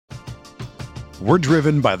We're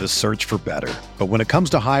driven by the search for better. But when it comes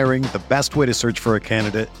to hiring, the best way to search for a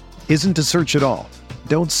candidate isn't to search at all.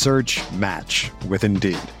 Don't search, match with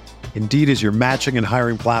Indeed. Indeed is your matching and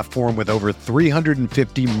hiring platform with over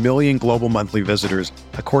 350 million global monthly visitors,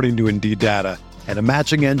 according to Indeed data, and a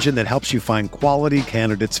matching engine that helps you find quality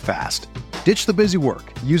candidates fast. Ditch the busy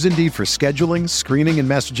work. Use Indeed for scheduling, screening, and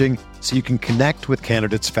messaging so you can connect with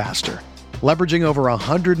candidates faster. Leveraging over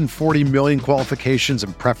 140 million qualifications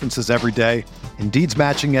and preferences every day, Indeed's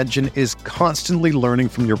matching engine is constantly learning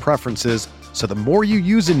from your preferences, so the more you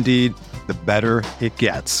use Indeed, the better it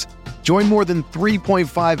gets. Join more than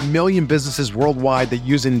 3.5 million businesses worldwide that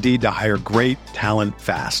use Indeed to hire great talent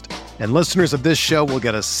fast. And listeners of this show will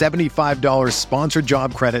get a $75 sponsored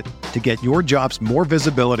job credit to get your jobs more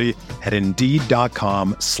visibility at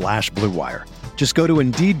Indeed.com/Blue Wire. Just go to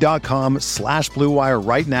Indeed.com/Blue Wire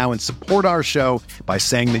right now and support our show by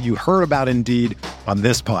saying that you heard about Indeed on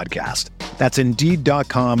this podcast. That's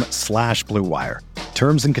Indeed.com/Blue Wire.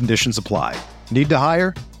 Terms and conditions apply. Need to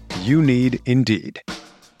hire? You need Indeed.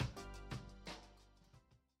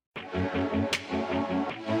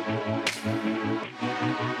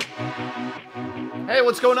 Hey,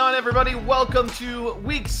 what's going on, everybody? Welcome to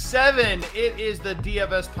Week 7. It is the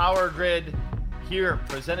DFS Powergrid here,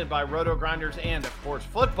 presented by RotoGrinders and, of course,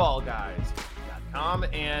 Footballguys.com.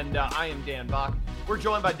 And I am Dan Bach. We're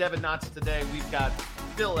joined by Devin Knotts today. We've got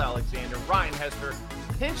Phil Alexander, Ryan Hester,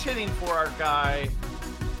 pinch hitting for our guy,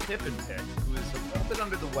 Tip and Pick, who is a little bit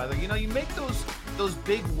under the weather. You know, you make those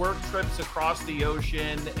big work trips across the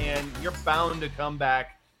ocean, and you're bound to come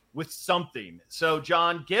back with something. So,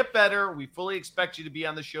 John, get better. We fully expect you to be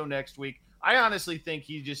on the show next week. I honestly think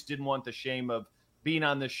he just didn't want the shame of being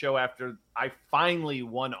on this show after I finally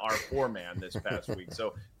won our 4-man this past week.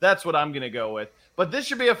 So that's what I'm going to go with. But this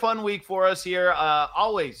should be a fun week for us here.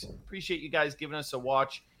 Always appreciate you guys giving us a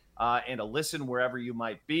watch and a listen wherever you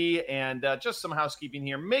might be. And just some housekeeping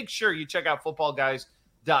here. Make sure you check out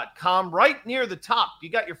footballguys.com. Right near the top,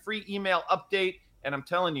 you got your free email update. And I'm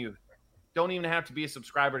telling you, don't even have to be a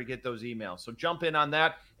subscriber to get those emails. So jump in on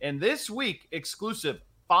that. And this week, exclusive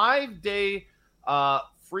 5-day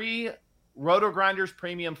free RotoGrinders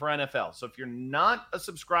premium for NFL. So if you're not a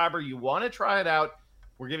subscriber, you want to try it out,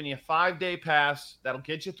 we're giving you a 5-day pass. That'll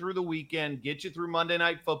get you through the weekend, get you through Monday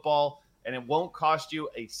Night Football, and it won't cost you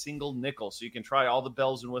a single nickel. So you can try all the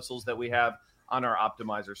bells and whistles that we have on our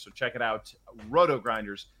optimizer. So check it out,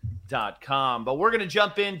 rotogrinders.com. But we're going to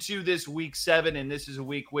jump into this Week 7, and this is a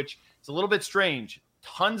week which is a little bit strange.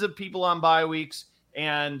 Tons of people on bye weeks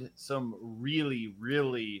and some really,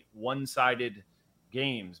 really one-sided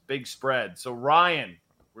games, big spread. So, Ryan,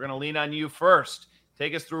 we're going to lean on you first.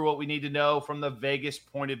 Take us through what we need to know from the Vegas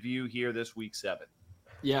point of view here this Week 7.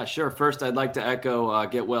 Yeah, sure. First, I'd like to echo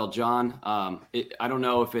get well, John. I don't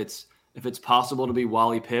know if it's possible to be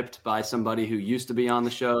Wally pipped by somebody who used to be on the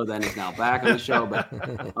show, then is now back on the show. But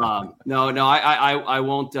no, I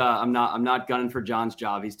won't. I'm not gunning for John's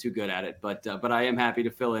job. He's too good at it. But I am happy to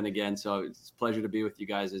fill in again. So it's a pleasure to be with you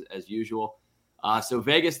guys as usual. So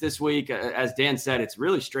Vegas this week, as Dan said, it's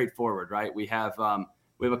really straightforward, right? We have a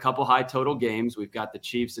couple high total games. We've got the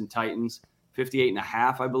Chiefs and Titans,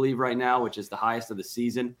 58.5, I believe, right now, which is the highest of the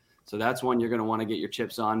season. So that's one you're going to want to get your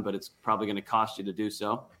chips on, but it's probably going to cost you to do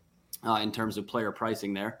so in terms of player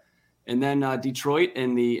pricing there. And then Detroit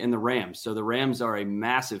and the Rams. So the Rams are a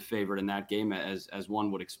massive favorite in that game, as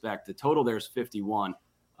one would expect. The total there is 51.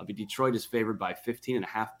 But Detroit is favored by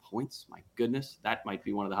 15.5 points. My goodness, that might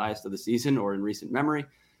be one of the highest of the season or in recent memory.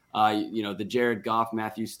 The Jared Goff,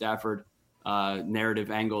 Matthew Stafford narrative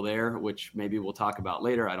angle there, which maybe we'll talk about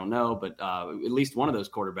later. I don't know, but at least one of those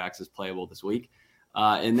quarterbacks is playable this week.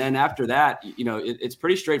 And then after that, it's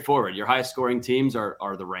pretty straightforward. Your highest scoring teams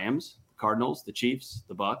are the Rams, the Cardinals, the Chiefs,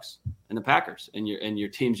 the Bucks, and the Packers. And your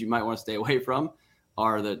teams you might want to stay away from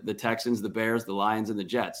are the Texans, the Bears, the Lions, and the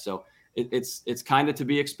Jets. So it's kind of to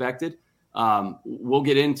be expected. We'll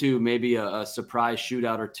get into maybe a surprise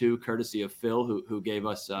shootout or two, courtesy of Phil, who gave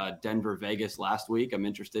us Denver Vegas last week. I'm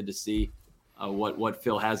interested to see what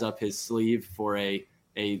Phil has up his sleeve for a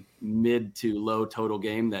mid to low total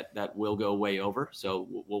game that will go way over. So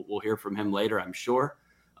we'll hear from him later, I'm sure,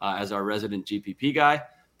 as our resident GPP guy.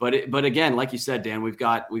 But again, like you said, Dan, we've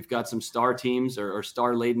got some star teams or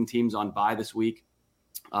star laden teams on bye this week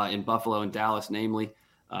in Buffalo and Dallas, namely.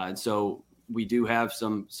 And so we do have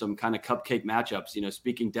some kind of cupcake matchups.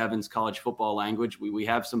 Speaking Devin's college football language, we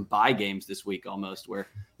have some bye games this week almost where,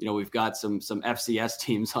 we've got some FCS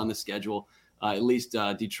teams on the schedule. At least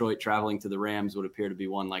Detroit traveling to the Rams would appear to be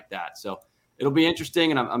one like that. So it'll be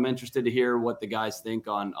interesting, and I'm interested to hear what the guys think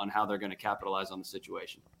on how they're going to capitalize on the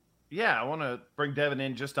situation. Yeah, I want to bring Devin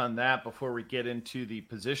in just on that before we get into the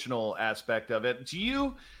positional aspect of it. Do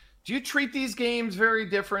you treat these games very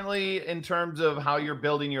differently in terms of how you're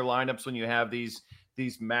building your lineups when you have these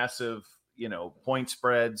massive, point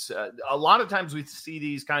spreads? A lot of times we see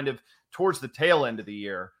these kind of towards the tail end of the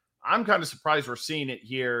year. I'm kind of surprised we're seeing it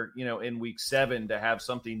here, in week 7 to have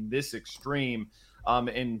something this extreme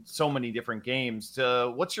in so many different games.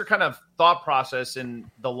 What's your kind of thought process in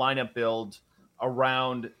the lineup build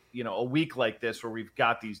around, a week like this where we've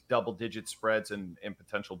got these double-digit spreads and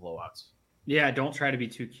potential blowouts? Yeah, don't try to be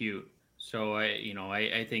too cute. So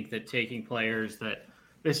I think that taking players that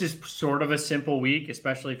this is sort of a simple week,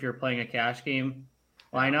 especially if you're playing a cash game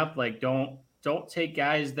lineup. Like don't take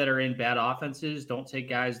guys that are in bad offenses. Don't take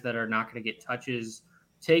guys that are not going to get touches.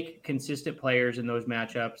 Take consistent players in those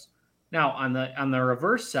matchups. Now on the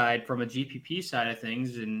reverse side, from a GPP side of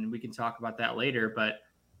things, and we can talk about that later, but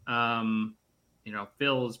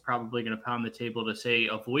Phil is probably going to pound the table to say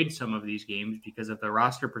avoid some of these games because of the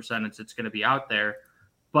roster percentage that's going to be out there.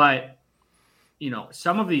 But,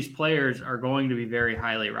 some of these players are going to be very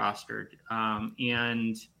highly rostered.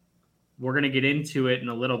 And we're going to get into it in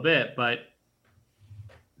a little bit, but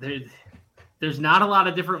there's not a lot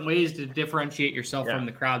of different ways to differentiate yourself from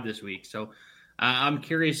the crowd this week. So I'm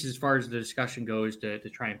curious as far as the discussion goes to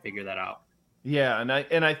try and figure that out. Yeah,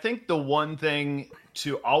 and I think the one thing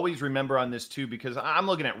to always remember on this too, because I'm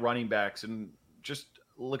looking at running backs and just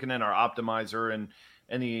looking at our optimizer and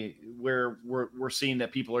where we're seeing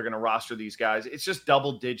that people are going to roster these guys. It's just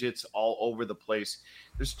double digits all over the place.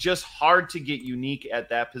 It's just hard to get unique at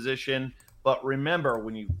that position. But remember,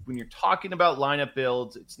 when you're talking about lineup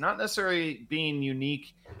builds, it's not necessarily being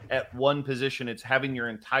unique at one position. It's having your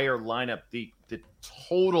entire lineup, the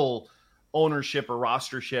total ownership or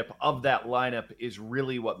rostership of that lineup is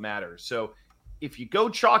really what matters. So if you go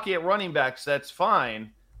chalky at running backs, that's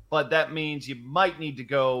fine, but that means you might need to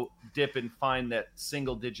go dip and find that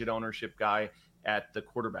single digit ownership guy at the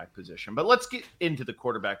quarterback position. But let's get into the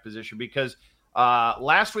quarterback position because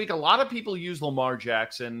last week, a lot of people used Lamar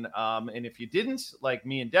Jackson. And if you didn't, like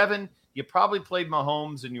me and Devin, you probably played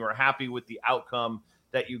Mahomes and you were happy with the outcome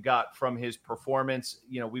that you got from his performance.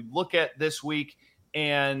 We look at this week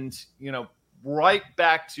and, right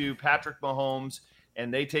back to Patrick Mahomes,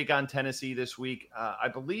 and they take on Tennessee this week. I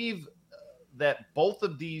believe that both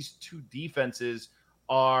of these two defenses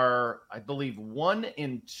are, 1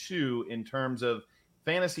 and 2 in terms of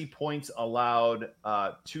fantasy points allowed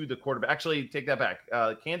to the quarterback. Actually, take that back.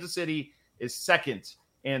 Kansas City is second,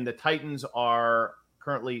 and the Titans are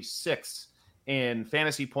currently 6th in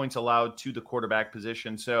fantasy points allowed to the quarterback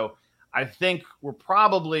position. So I think we're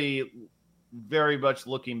probably very much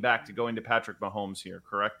looking back to going to Patrick Mahomes here.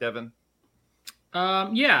 Correct, Devin?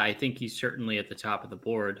 Yeah, I think he's certainly at the top of the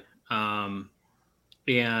board. And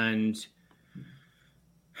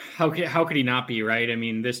how could he not be, right? I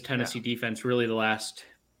mean, this Tennessee defense really the last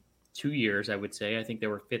 2 years, I would say. I think they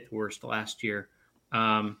were 5th worst last year.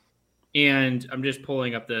 And I'm just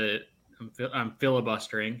pulling up I'm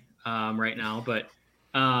filibustering right now, but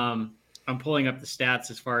I'm pulling up the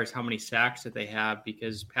stats as far as how many sacks that they have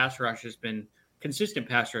because consistent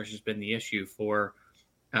pass rush has been the issue for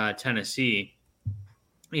Tennessee.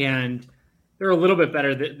 And they're a little bit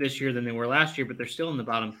better this year than they were last year, but they're still in the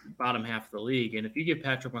bottom half of the league. And if you give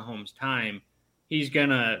Patrick Mahomes time, he's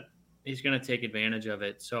gonna take advantage of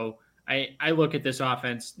it. So I look at this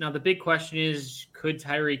offense. Now the big question is, could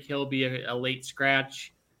Tyreek Hill be a late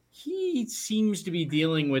scratch? He seems to be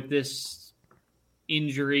dealing with this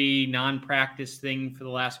injury, non-practice thing for the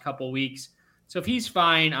last couple of weeks. So if he's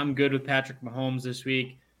fine, I'm good with Patrick Mahomes this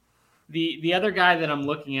week. The other guy that I'm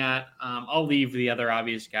looking at, I'll leave the other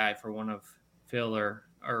obvious guy for one of Phil or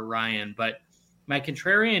Ryan, but my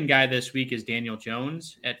contrarian guy this week is Daniel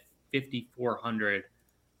Jones at 5,400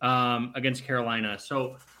 against Carolina.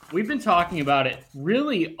 So we've been talking about it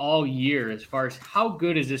really all year as far as how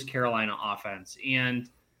good is this Carolina offense, and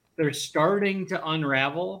they're starting to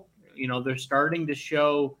unravel. They're starting to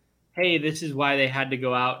show, hey, this is why they had to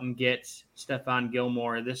go out and get Stephon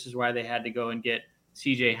Gilmore. This is why they had to go and get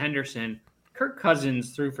CJ Henderson. Kirk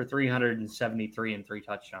Cousins threw for 373 and 3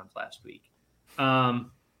 touchdowns last week. Now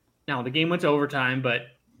the game went to overtime, but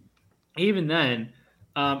even then,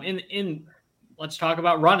 let's talk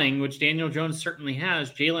about running, which Daniel Jones certainly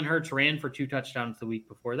has. Jalen Hurts ran for 2 touchdowns the week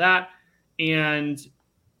before that, and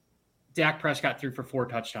Dak Prescott threw for 4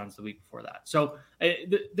 touchdowns the week before that. So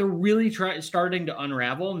they're really starting to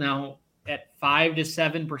unravel now. At 5 to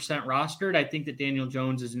 7% rostered, I think that Daniel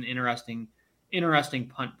Jones is an interesting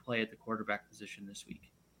punt play at the quarterback position this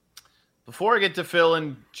week. Before I get to Phil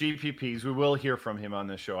and GPPs, we will hear from him on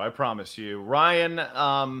this show. I promise you. Ryan,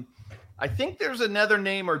 I think there's another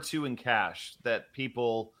name or two in cash that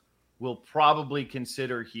people will probably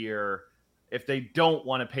consider here if they don't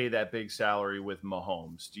want to pay that big salary with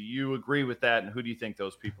Mahomes. Do you agree with that? And who do you think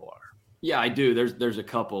those people are? Yeah, I do. There's a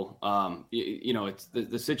couple. It's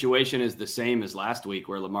the situation is the same as last week,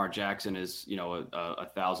 where Lamar Jackson is, a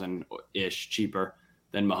 $1,000-ish cheaper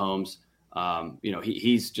than Mahomes.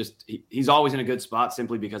 He's always in a good spot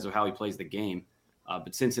simply because of how he plays the game.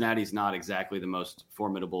 But Cincinnati's not exactly the most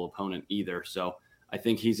formidable opponent either. So I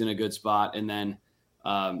think he's in a good spot. And then,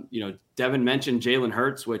 Devin mentioned Jalen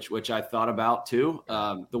Hurts, which I thought about too.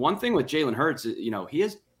 The one thing with Jalen Hurts, he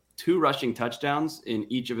has 2 rushing touchdowns in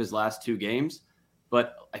each of his last 2 games,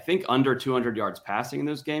 but I think under 200 yards passing in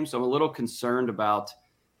those games. So I'm a little concerned about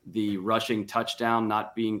the rushing touchdown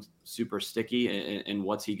not being super sticky and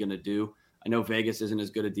what's he going to do. I know Vegas isn't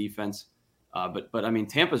as good a defense, but I mean,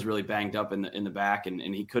 Tampa's really banged up in the back, and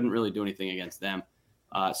he couldn't really do anything against them.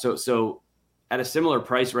 So at a similar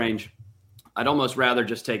price range, I'd almost rather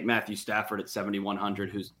just take Matthew Stafford at 7,100,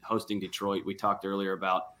 who's hosting Detroit. We talked earlier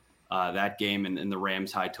about that game and the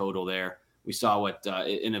Rams high total there. We saw what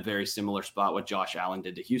in a very similar spot what Josh Allen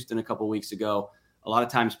did to Houston a couple weeks ago. A lot of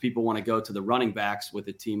times people want to go to the running backs with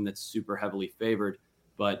a team that's super heavily favored.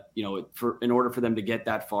 But, in order for them to get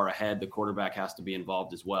that far ahead, the quarterback has to be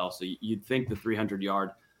involved as well. So you'd think the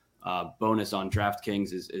 300-yard bonus on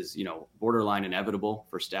DraftKings is borderline inevitable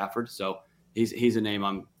for Stafford. So he's a name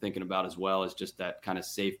I'm thinking about as well, as just that kind of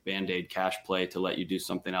safe Band-Aid cash play to let you do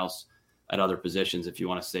something else at other positions if you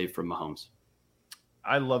want to save from Mahomes.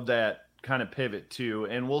 I love that kind of pivot too.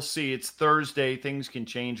 And we'll see. It's Thursday. Things can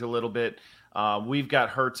change a little bit. We've got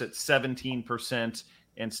Hurts at 17%.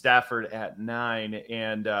 And Stafford at 9.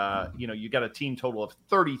 And, you got a team total of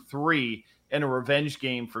 33 in a revenge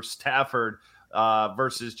game for Stafford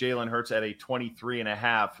versus Jalen Hurts at a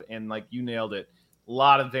 23.5. And like you nailed it, a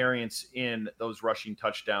lot of variance in those rushing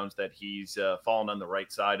touchdowns that he's fallen on the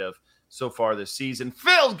right side of so far this season.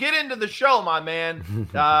 Phil, get into the show, my man.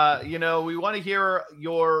 We want to hear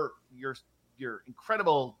your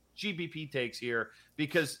incredible GBP takes here,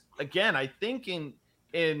 because again, I think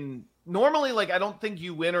in normally, I don't think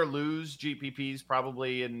you win or lose GPPs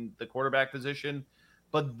probably in the quarterback position.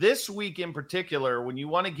 But this week in particular, when you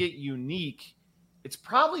want to get unique, it's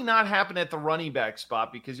probably not happening at the running back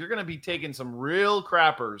spot, because you're going to be taking some real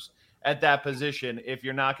crappers at that position if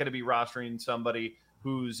you're not going to be rostering somebody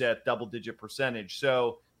who's at double-digit percentage.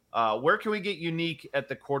 So where can we get unique at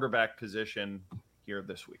the quarterback position here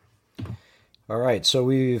this week? All right, so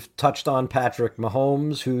we've touched on Patrick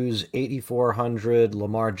Mahomes, who's 8,400,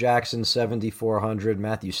 Lamar Jackson, 7,400,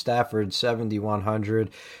 Matthew Stafford,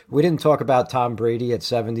 7,100. We didn't talk about Tom Brady at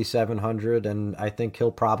 7,700, and I think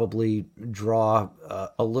he'll probably draw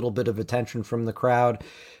a little bit of attention from the crowd.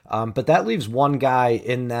 But that leaves one guy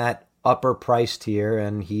in that upper price tier,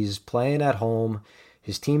 and he's playing at home.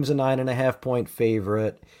 His team's a 9.5-point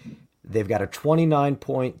favorite. They've got a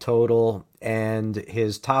 29-point total, and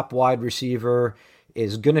his top wide receiver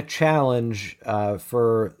is going to challenge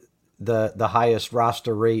for the highest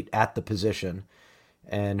roster rate at the position.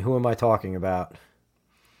 And who am I talking about?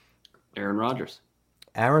 Aaron Rodgers.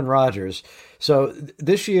 Aaron Rodgers. So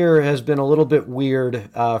this year has been a little bit weird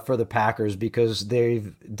for the Packers, because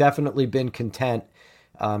they've definitely been content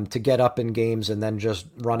to get up in games and then just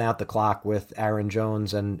run out the clock with Aaron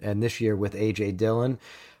Jones, and this year with A.J. Dillon.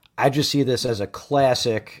 I just see this as a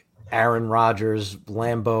classic Aaron Rodgers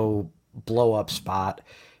Lambeau blow-up spot.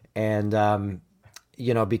 And,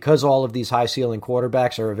 because all of these high-ceiling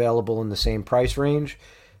quarterbacks are available in the same price range,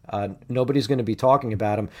 nobody's going to be talking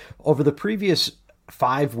about them. Over the previous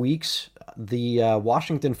 5 weeks, the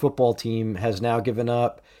Washington football team has now given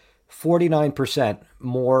up 49%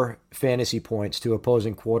 more fantasy points to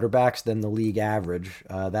opposing quarterbacks than the league average.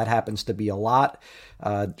 That happens to be a lot.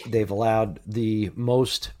 They've allowed the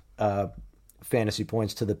most fantasy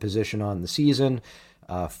points to the position on the season,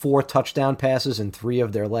 4 touchdown passes in 3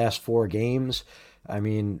 of their last 4 games. I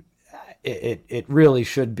mean, it really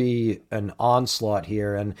should be an onslaught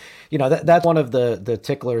here. And, that's one of the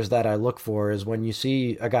ticklers that I look for, is when you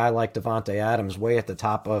see a guy like Devontae Adams way at the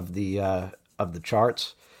top of the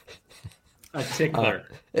charts. A tickler.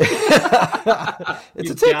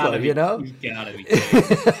 It's a tickler, You gotta be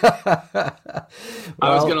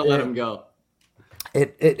I was going to let him go.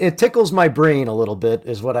 It tickles my brain a little bit,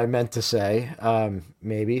 is what I meant to say,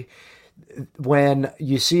 maybe. When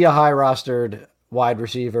you see a high-rostered wide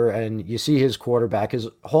receiver and you see his quarterback, his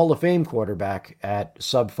Hall of Fame quarterback, at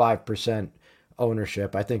sub 5%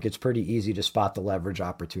 ownership, I think it's pretty easy to spot the leverage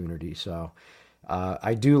opportunity. So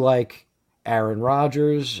I do like Aaron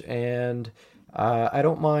Rodgers, and I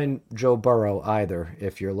don't mind Joe Burrow either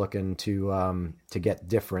if you're looking to get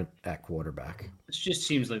different at quarterback. This just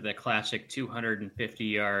seems like the classic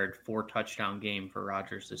 250-yard, 4-touchdown game for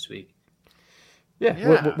Rodgers this week.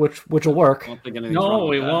 Yeah. Which will work.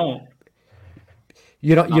 No, it won't.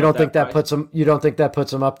 You don't think that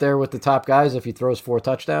puts him up there with the top guys if he throws 4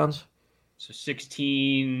 touchdowns? So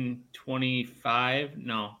 16, 25.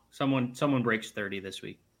 No, someone breaks 30 this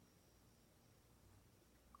week.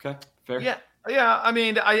 Okay, fair. Yeah. I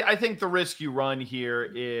mean, I think the risk you run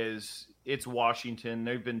here is it's Washington.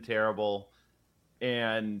 They've been terrible.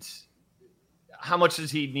 And how much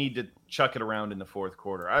does he need to chuck it around in the fourth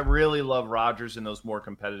quarter? I really love Rodgers in those more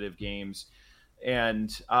competitive games.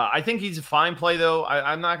 And I think he's a fine play, though.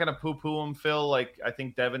 I'm not going to poo-poo him, Phil, like I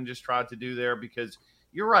think Devin just tried to do there, because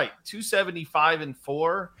you're right. 275 and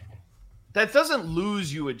 4, that doesn't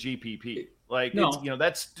lose you a GPP. Like, no.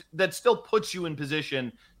 That still puts you in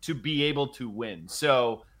position to be able to win.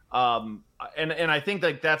 So, and I think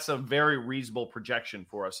like that's a very reasonable projection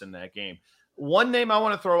for us in that game. One name I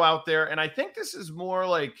want to throw out there, and I think this is more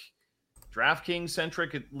like DraftKings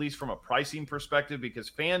centric, at least from a pricing perspective, because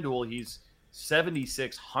FanDuel, he's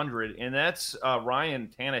 7,600, and that's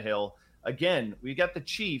Ryan Tannehill. Again, we got the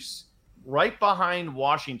Chiefs right behind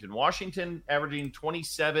Washington. Washington averaging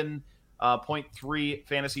 27.3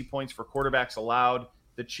 fantasy points for quarterbacks allowed.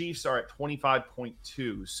 The Chiefs are at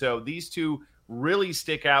 25.2. So these two really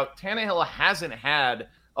stick out. Tannehill hasn't had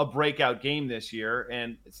a breakout game this year,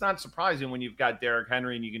 and it's not surprising when you've got Derrick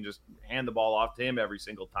Henry and you can just hand the ball off to him every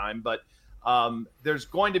single time. But there's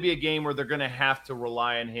going to be a game where they're going to have to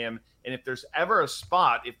rely on him. And if there's ever a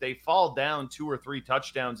spot, if they fall down 2 or 3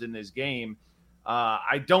 touchdowns in this game,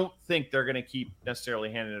 I don't think they're going to keep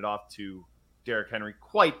necessarily handing it off to Derrick Henry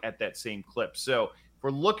quite at that same clip. So if we're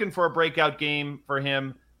looking for a breakout game for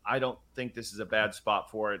him, I don't think this is a bad spot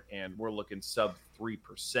for it. And we're looking sub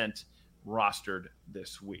 3% rostered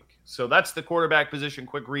this week. So that's the quarterback position.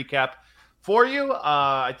 Quick recap for you.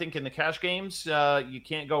 I think in the cash games, you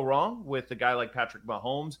can't go wrong with a guy like Patrick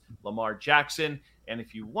Mahomes, Lamar Jackson. And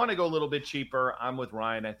if you want to go a little bit cheaper, I'm with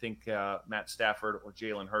Ryan. I think Matt Stafford or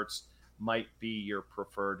Jalen Hurts might be your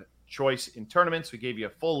preferred choice in tournaments. We gave you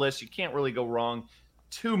a full list. You can't really go wrong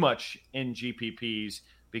too much in GPPs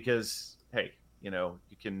because, hey, you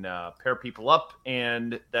can pair people up,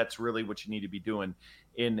 and that's really what you need to be doing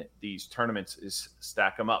in these tournaments is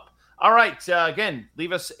stack them up. All right. Again,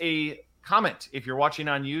 leave us a comment if you're watching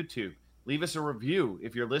on YouTube. Leave us a review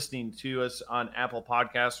if you're listening to us on Apple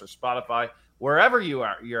Podcasts or Spotify. Wherever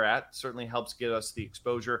you're at, certainly helps get us the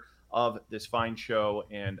exposure of this fine show.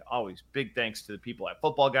 And always big thanks to the people at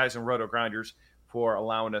Footballguys and RotoGrinders for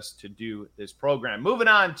allowing us to do this program. Moving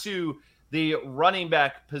on to the running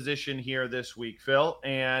back position here this week, Phil.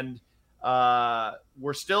 And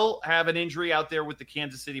we're still have an injury out there with the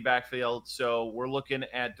Kansas City backfield. So we're looking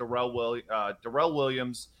at Darrell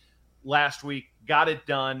Williams last week, got it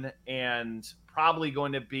done, and probably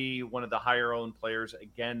going to be one of the higher owned players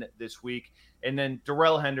again this week. And then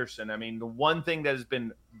Darrell Henderson. I mean, the one thing that has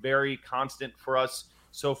been very constant for us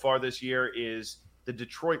so far this year is the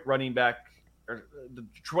Detroit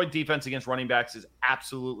defense against running backs is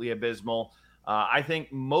absolutely abysmal. I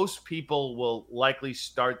think most people will likely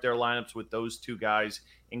start their lineups with those two guys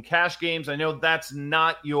in cash games. I know that's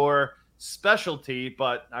not your specialty,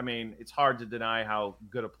 but I mean, it's hard to deny how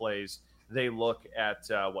good a plays they look at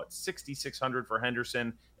 6,600 for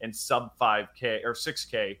Henderson and sub 5K or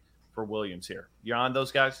 6K for Williams here. You're on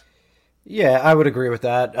those guys? Yeah, I would agree with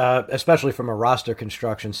that, especially from a roster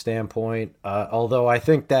construction standpoint. Although I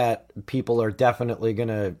think that people are definitely going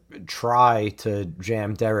to try to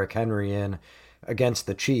jam Derrick Henry in against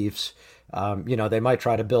the Chiefs. They might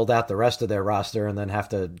try to build out the rest of their roster and then have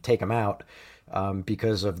to take him out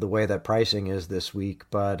because of the way that pricing is this week.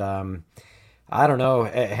 But I don't know.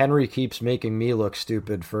 Henry keeps making me look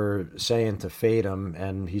stupid for saying to fade him,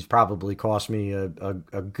 and he's probably cost me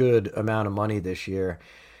a good amount of money this year.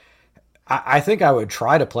 I think I would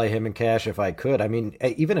try to play him in cash if I could. I mean,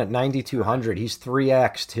 even at 9,200, he's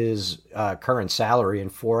 3x'd his current salary in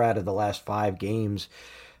 4 out of the last 5 games.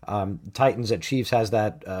 Titans at Chiefs has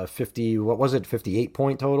that 58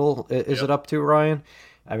 point total. Is it up to, Ryan?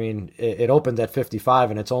 I mean, it opened at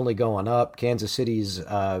 55 and it's only going up. Kansas City's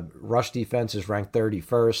rush defense is ranked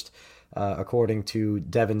 31st, according to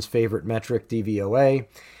Devin's favorite metric, DVOA.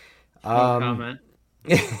 Comment.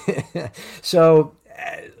 So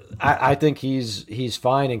I think he's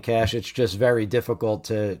fine in cash. It's just very difficult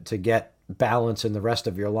to get balance in the rest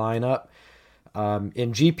of your lineup.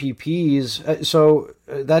 In GPPs, so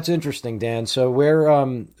that's interesting, Dan. So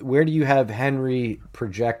where do you have Henry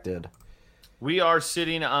projected? We are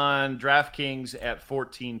sitting on DraftKings at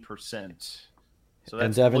 14%. So that's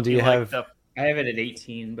and Devin, do you have? I have it at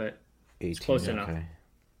 18, but 18, it's close enough. Okay.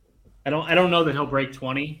 I don't know that he'll break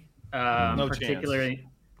 20. No particularly. chance.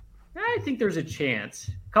 I think there's a chance.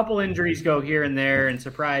 A couple injuries go here and there, and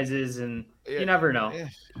surprises, and you never know.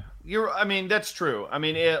 That's true.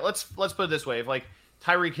 Let's put it this way: if like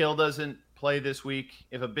Tyreek Hill doesn't play this week,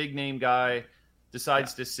 if a big name guy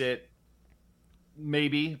decides to sit,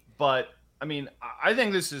 maybe. But I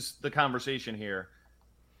think this is the conversation here,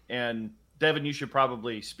 and Devin, you should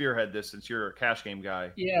probably spearhead this since you're a cash game guy.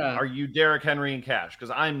 Yeah. Are you Derrick Henry in cash? Because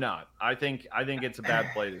I'm not. I think it's a bad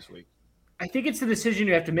play this week. I think it's the decision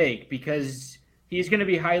you have to make because he's going to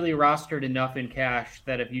be highly rostered enough in cash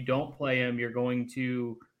that if you don't play him, you're going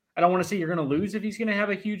to – I don't want to say you're going to lose if he's going to have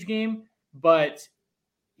a huge game, but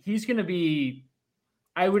he's going to be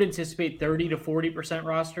 – I would anticipate 30 to 40%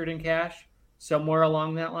 rostered in cash, somewhere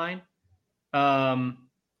along that line.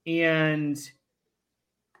 And –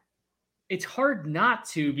 it's hard not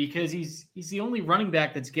to because he's the only running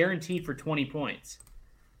back that's guaranteed for 20 points.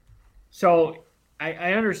 So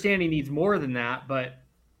I understand he needs more than that, but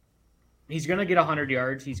he's going to get 100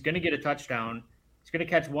 yards. He's going to get a touchdown. He's going to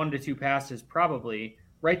catch 1 to 2 passes probably.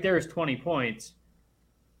 Right there is 20 points.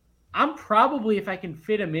 I'm probably, if I can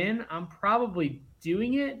fit him in, I'm probably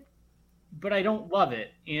doing it, but I don't love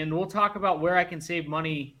it. And we'll talk about where I can save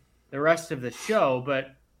money the rest of the show,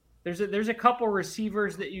 but there's a couple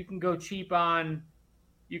receivers that you can go cheap on.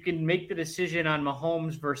 You can make the decision on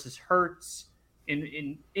Mahomes versus Hurts,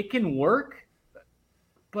 and it can work.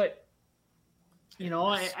 But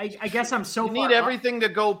I guess I'm so. You need everything to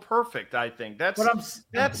go perfect. I think that's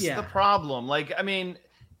the problem.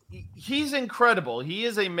 He's incredible. He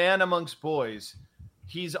is a man amongst boys.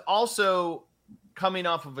 He's also coming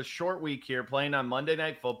off of a short week here, playing on Monday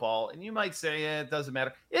Night Football, and you might say, it doesn't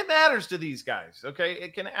matter. It matters to these guys, okay?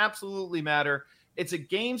 It can absolutely matter. It's a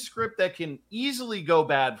game script that can easily go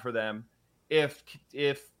bad for them if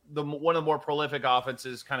one of the more prolific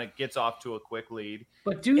offenses kind of gets off to a quick lead.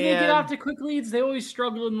 But they get off to quick leads? They always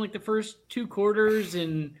struggle in like the first 2 quarters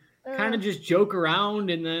and kind of just joke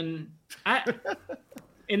around, and then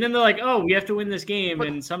they're like, oh, we have to win this game,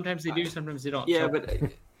 and sometimes they do, sometimes they don't. Yeah, but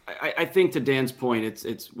I think to Dan's point,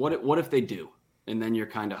 it's what if they do, and then you're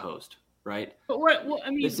kind of hosed, right? But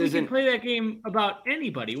we can play that game about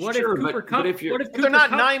anybody. What if Cooper Kupp? They're not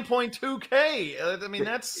 9.2K?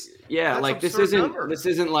 That's this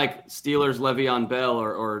isn't like Steelers Le'Veon Bell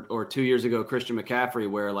or 2 years ago Christian McCaffrey,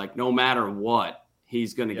 where like no matter what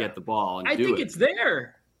he's going to get the ball and I think it's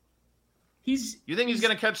there. You think he's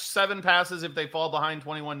going to catch 7 passes if they fall behind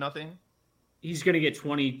 21-0? He's going to get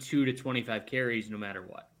 22 to 25 carries no matter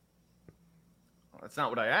what. That's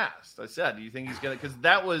not what I asked. I said, do you think he's going to – because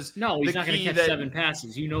that was no, he's not going to catch 7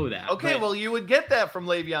 passes. You know that. Okay, well, you would get that from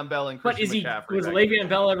Le'Veon Bell and Christian McCaffrey. Was Le'Veon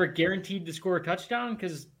Bell ever guaranteed to score a touchdown?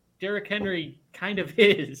 Because Derrick Henry kind of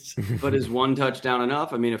is. But is 1 touchdown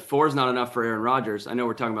enough? If 4 is not enough for Aaron Rodgers, I know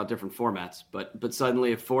we're talking about different formats, but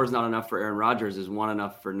suddenly if 4 is not enough for Aaron Rodgers, is 1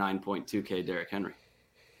 enough for 9.2K Derrick Henry?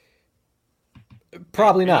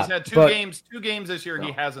 Probably not. He's had two games this year, and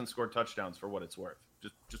he hasn't scored touchdowns for what it's worth.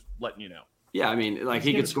 Just letting you know. Yeah,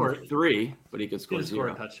 he could score 3, but he could score 0. Score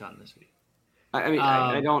a touchdown this week.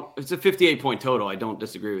 I don't. It's a 58-point total. I don't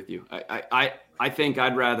disagree with you. I think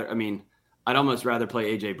I'd rather. I'd almost rather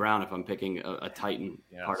play AJ Brown if I'm picking a Titan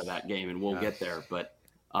part of that game, and we'll get there. But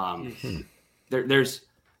there's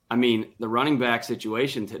the running back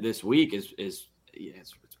situation to this week is it's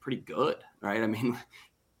pretty good, right?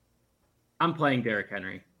 I'm playing Derrick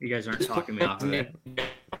Henry. You guys aren't talking me off of it.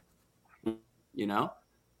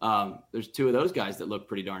 There's 2 of those guys that look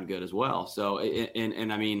pretty darn good as well. So, you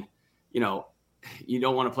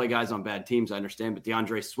don't want to play guys on bad teams. I understand, but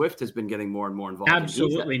DeAndre Swift has been getting more and more involved.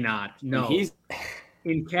 Absolutely not. No, he's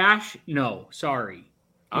in cash. No, sorry.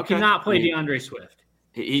 You Okay. cannot play DeAndre Swift.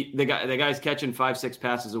 The guy's catching 5-6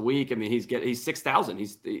 passes a week. He's 6,000.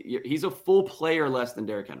 He's a full player less than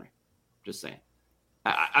Derrick Henry. Just saying.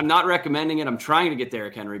 I'm not recommending it. I'm trying to get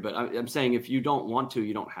Derrick Henry, but I'm saying if you don't want to,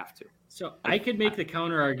 you don't have to. So I could make the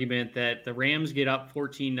counter argument that the Rams get up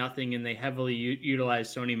 14-0 and they heavily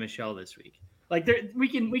utilize Sony Michel this week. Like we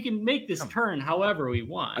can make this turn however we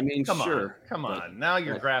want. Come on. Now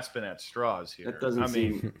you're grasping at straws here. That doesn't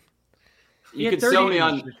seem. You could sell me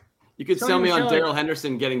on Darrell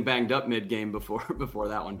Henderson getting banged up mid-game before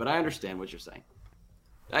that one, but I understand what you're saying.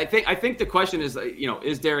 I think the question is,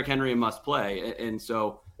 is Derrick Henry a must play? And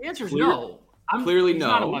so the answer is no. Clearly, he's no.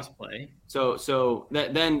 Not a must play. So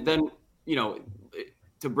then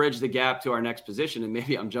to bridge the gap to our next position, and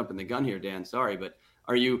maybe I'm jumping the gun here, Dan. Sorry, but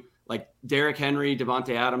are you like Derrick Henry,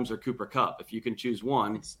 Devontae Adams, or Cooper Kupp. If you can choose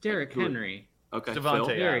one, It's Derrick Henry. Okay,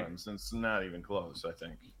 Devontae Adams. It's not even close, I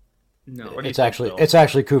think. No, it's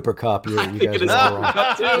actually Cooper Kupp. You guys are all wrong.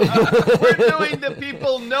 We're doing the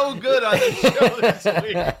people no good on the show this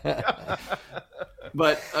week.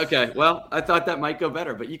 But okay, well, I thought that might go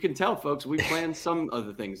better, but you can tell, folks, we planned some of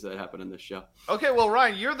the things that happen in this show. Okay, well,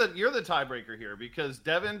 Ryan, you're the tiebreaker here because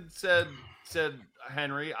Devin said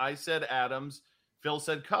Henry, I said Adams, Phil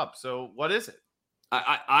said Kupp. So what is it?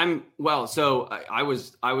 I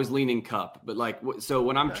was leaning Kupp, but so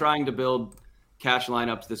when I'm trying to build cash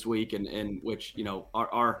lineups this week, and which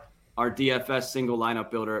our DFS single lineup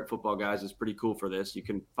builder at Footballguys is pretty cool for this. You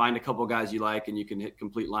can find a couple guys you like, and you can hit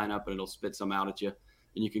complete lineup, and it'll spit some out at you,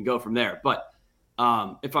 and you can go from there. But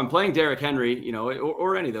if I'm playing Derrick Henry,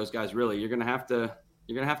 or any of those guys, really, you're gonna have to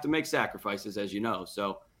make sacrifices, as you know.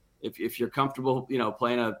 So if you're comfortable,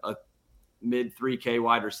 playing a mid 3K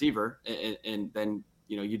wide receiver, and then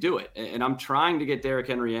you do it. And I'm trying to get Derrick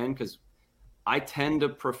Henry in because I tend to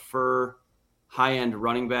prefer high-end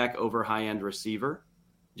running back over high-end receiver,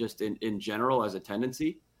 just in general as a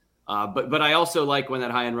tendency. But I also like when that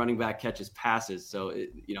high-end running back catches passes. So,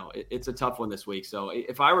 it's a tough one this week. So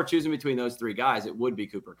if I were choosing between those three guys, it would be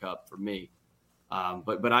Cooper Kupp for me.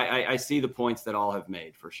 But I see the points that all have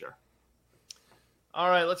made for sure. All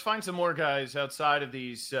right, let's find some more guys outside of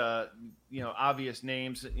these, obvious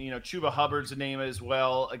names. Chuba Hubbard's a name as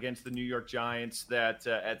well against the New York Giants that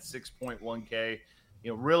at 6.1K,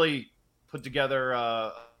 really put together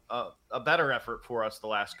a better effort for us the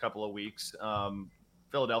last couple of weeks.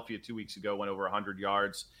 Philadelphia 2 weeks ago went over 100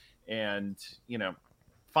 yards, and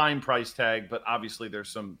fine price tag, but obviously there's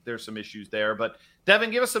some issues there. But Devin,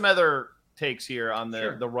 give us some other takes here on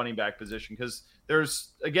the running back position, because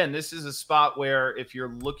this is a spot where if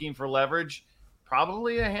you're looking for leverage,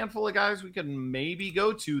 probably a handful of guys we can maybe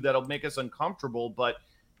go to that'll make us uncomfortable. But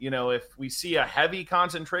if we see a heavy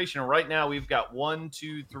concentration, right now we've got 1,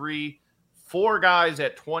 2, 3, 4 guys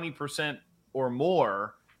at 20% or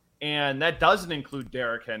more, and that doesn't include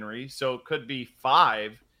Derrick Henry, so it could be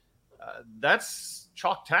 5. That's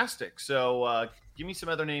chalktastic. So give me some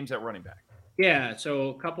other names at running back. Yeah, so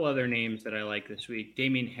a couple other names that I like this week.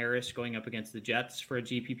 Damian Harris going up against the Jets for a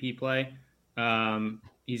GPP play.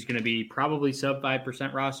 He's going to be probably sub 5%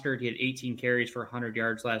 rostered. He had 18 carries for 100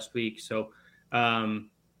 yards last week. So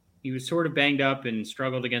he was sort of banged up and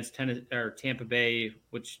struggled against Tampa Bay,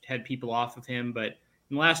 which had people off of him. But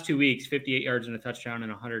in the last 2 weeks, 58 yards and a touchdown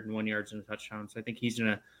and 101 yards and a touchdown. So I think he's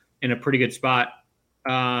in a pretty good spot.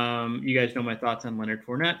 You guys know my thoughts on Leonard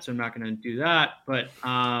Fournette, so I'm not going to do that. But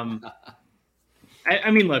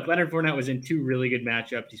look, Leonard Fournette was in 2 really good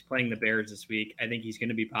matchups. He's playing the Bears this week. I think he's going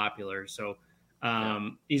to be popular. So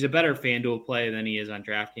he's a better FanDuel play than he is on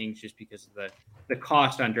DraftKings, just because of the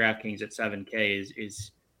cost on DraftKings at 7K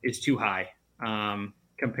is too high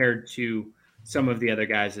compared to some of the other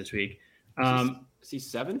guys this week. Is he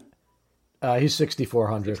 7? He's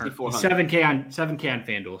 6,400. 7K on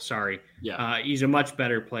FanDuel. Sorry. Yeah. He's a much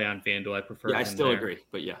better play on FanDuel. I prefer. Yeah, I still agree.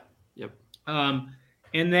 But yeah. Yep. And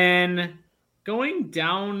then going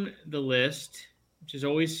down the list, which is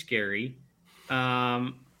always scary,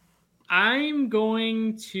 I'm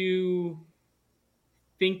going to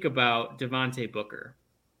think about Devontae Booker.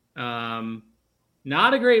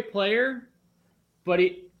 Not a great player, but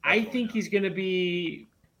I think he's going to be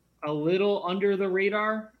a little under the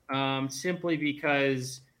radar, simply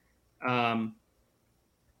because the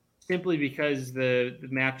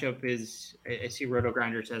matchup is, I see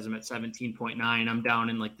RotoGrinders has him at 17.9. I'm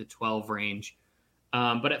down in like the 12 range.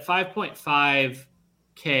 But at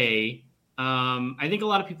 5.5K, I think a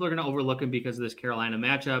lot of people are going to overlook him because of this Carolina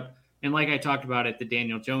matchup. And like I talked about at the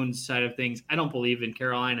Daniel Jones side of things, I don't believe in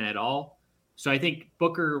Carolina at all. So I think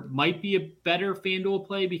Booker might be a better FanDuel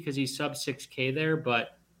play because he's sub 6K there,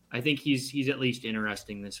 but I think he's at least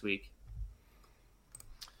interesting this week.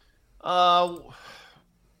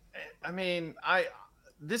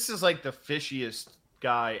 This is like the fishiest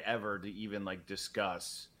guy ever to even like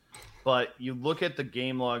discuss. But you look at the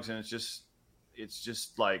game logs and it's just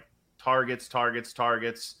like targets.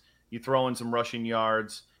 You throw in some rushing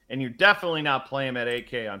yards, and you're definitely not playing him at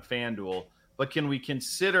 8K on FanDuel. But can we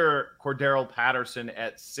consider Cordarrelle Patterson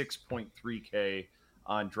at 6.3K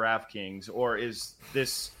on DraftKings, or is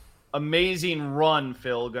this amazing run,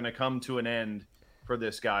 Phil, going to come to an end for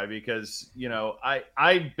this guy? Because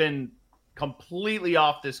I've been completely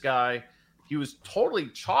off this guy. He was totally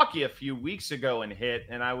chalky a few weeks ago and hit,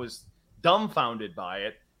 and I was dumbfounded by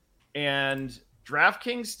it. And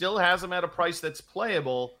DraftKings still has him at a price that's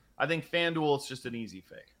playable. I think FanDuel is just an easy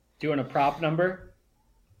fake. Do you want a prop number?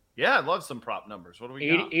 Yeah, I love some prop numbers. What do we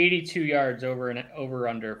got? 82 yards over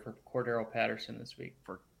under for Cordero Patterson this week.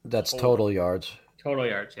 That's total yards. Total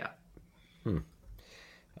yards, yeah.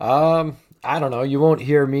 I don't know. You won't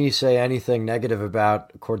hear me say anything negative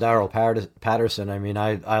about Cordero Patterson. I mean,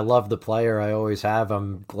 I love the player. I always have.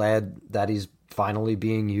 I'm glad that he's finally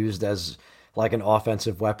being used as like an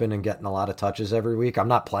offensive weapon and getting a lot of touches every week. I'm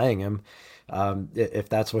not playing him, if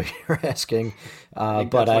that's what you're asking.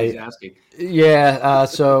 But he's asking. Yeah.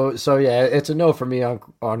 So yeah, it's a no for me on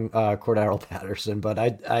Cordero Patterson. But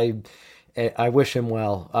I wish him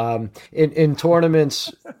well. In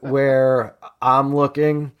tournaments where I'm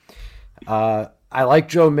looking, I like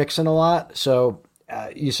Joe Mixon a lot. So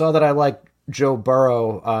you saw that I like Joe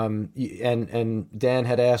Burrow, and Dan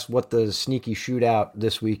had asked what the sneaky shootout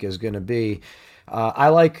this week is going to be. I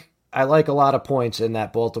like a lot of points in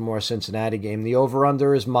that Baltimore-Cincinnati game. The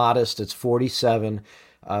over-under is modest. It's 47,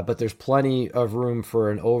 but there's plenty of room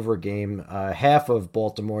for an over game. Half of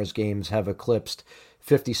Baltimore's games have eclipsed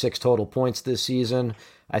 56 total points this season.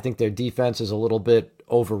 I think their defense is a little bit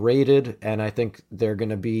overrated, and I think they're going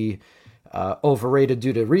to be overrated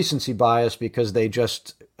due to recency bias because they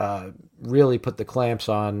just really put the clamps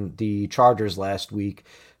on the Chargers last week,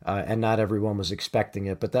 and not everyone was expecting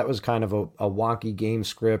it. But that was kind of a wonky game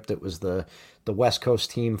script. It was the West Coast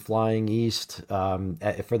team flying east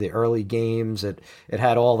for the early games. It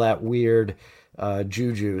had all that weird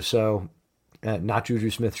juju. So not Juju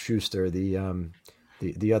Smith-Schuster,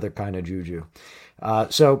 the other kind of juju.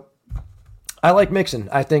 So I like Mixon.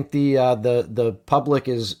 I think the public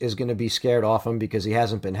is going to be scared off him because he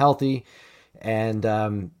hasn't been healthy,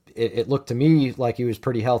 and it looked to me like he was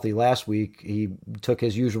pretty healthy last week. He took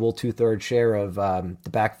his usual 2/3 share of the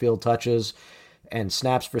backfield touches and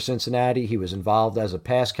snaps for Cincinnati. He was involved as a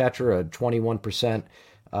pass catcher, a 21%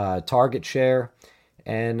 target share,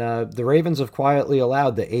 and the Ravens have quietly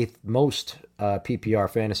allowed the 8th most PPR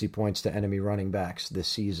fantasy points to enemy running backs this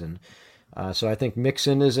season. So I think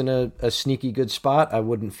Mixon is in a sneaky good spot. I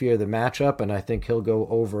wouldn't fear the matchup, and I think he'll go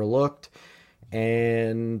overlooked.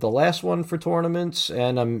 And the last one for tournaments,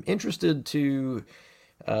 and I'm interested to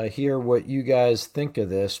hear what you guys think of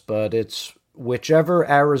this, but it's whichever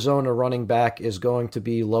Arizona running back is going to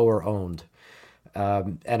be lower owned.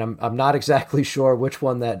 And I'm not exactly sure which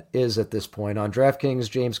one that is at this point. On DraftKings,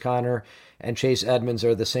 James Conner and Chase Edmonds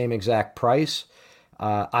are the same exact price.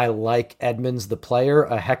 I like Edmonds, the player,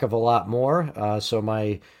 a heck of a lot more. So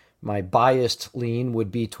my biased lean would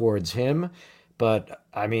be towards him. But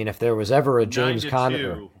I mean, if there was ever a James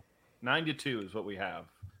Conner, 9-2 is what we have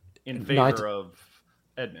in favor of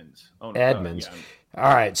Edmonds. Edmonds. Yeah.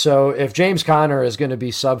 All right. So if James Conner is going to be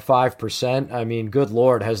sub 5%, I mean, good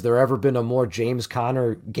Lord, has there ever been a more James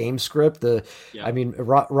Conner game script? I mean,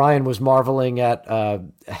 Ryan was marveling at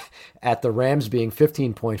the Rams being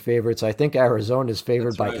 15-point favorites. I think Arizona is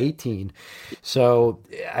favored by 18. So,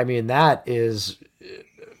 I mean, that is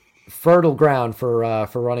fertile ground for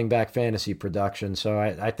running back fantasy production. So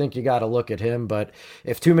I think you got to look at him. But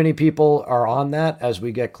if too many people are on that as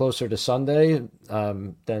we get closer to Sunday,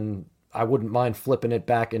 then I wouldn't mind flipping it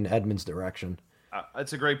back in Edmonds' direction.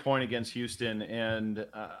 That's a great point against Houston. And,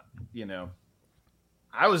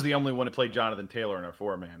 I was the only one who played Jonathan Taylor in our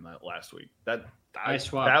 4-man last week. I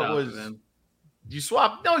swapped out was them. You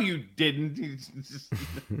swapped? No, you didn't.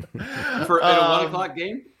 For a 1 o'clock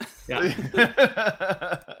game? Yeah.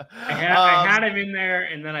 I had him in there,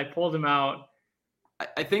 and then I pulled him out.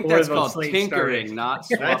 I think that's called tinkering, started. not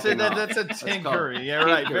swapping. That's a tinkering. Yeah,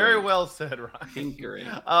 right. Tinkering. Very well said, Ryan. Tinkering.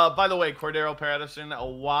 By the way, Cordero Patterson, a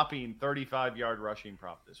whopping 35-yard rushing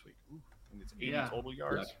prop this week. Ooh, and it's 80 total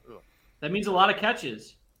yards. Yeah. That means a lot of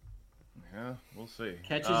catches. Yeah, we'll see.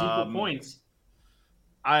 Catches equal points.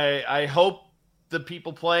 I hope the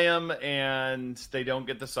people play him and they don't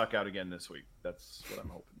get the suck out again this week. That's what I'm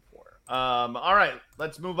hoping for. All right,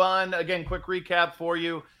 let's move on. Again, quick recap for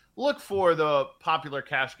you. Look for the popular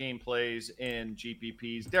cash game plays in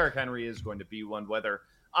GPPs. Derrick Henry is going to be one, whether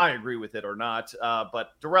I agree with it or not. But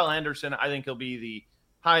Darrell Henderson, I think he'll be the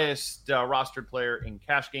highest rostered player in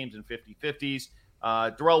cash games in 50-50s.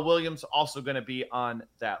 Darrell Williams also going to be on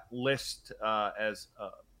that list as a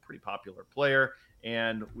pretty popular player.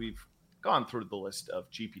 And we've gone through the list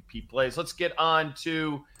of GPP plays. Let's get on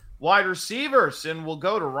to wide receivers, and we'll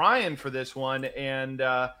go to Ryan for this one. And,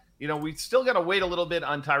 we still got to wait a little bit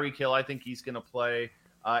on Tyreek Hill. I think he's going to play.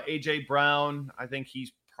 A.J. Brown, I think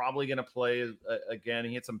he's probably going to play again.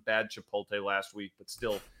 He had some bad Chipotle last week, but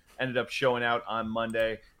still ended up showing out on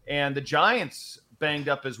Monday. And the Giants banged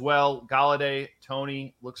up as well. Galladay,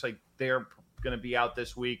 Tony, looks like they're going to be out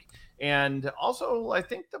this week. And also, I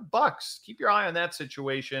think the Bucks, keep your eye on that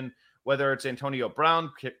situation whether it's Antonio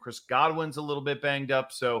Brown, Chris Godwin's a little bit banged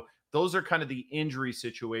up. So those are kind of the injury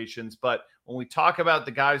situations. But when we talk about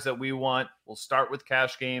the guys that we want, we'll start with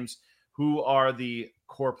cash games. Who are the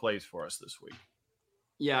core plays for us this week?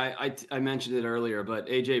 Yeah, I mentioned it earlier, but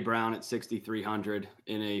A.J. Brown at 6,300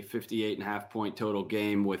 in a 58.5 point total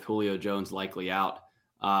game with Julio Jones likely out.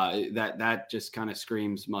 That just kind of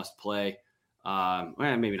screams must play. Well,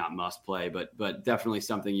 maybe not must play, but definitely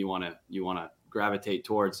something you want to gravitate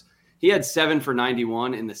towards. He had 7 for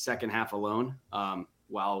 91 in the second half alone,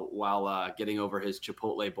 while getting over his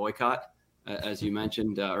Chipotle boycott, as you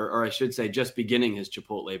mentioned, or I should say, just beginning his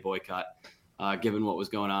Chipotle boycott, given what was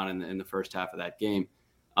going on in the first half of that game.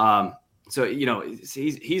 So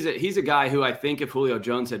he's a guy who I think if Julio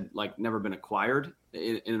Jones had never been acquired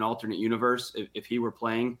in an alternate universe, if he were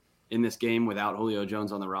playing in this game without Julio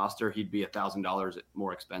Jones on the roster, he'd be $1,000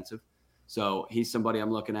 more expensive. So he's somebody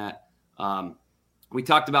I'm looking at. We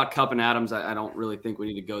talked about Kupp and Adams. I don't really think we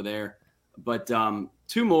need to go there, but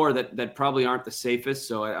two more that probably aren't the safest.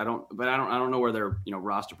 So I don't know where their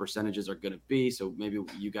roster percentages are going to be. So maybe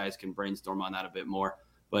you guys can brainstorm on that a bit more.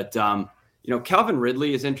 But Calvin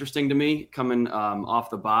Ridley is interesting to me, coming off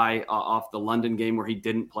the bye, off the London game where he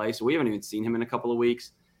didn't play. So we haven't even seen him in a couple of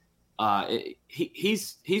weeks.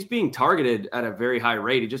 He's being targeted at a very high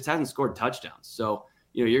rate. He just hasn't scored touchdowns. So,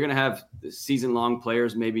 you're going to have season-long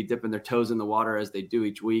players maybe dipping their toes in the water as they do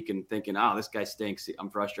each week and thinking, this guy stinks. I'm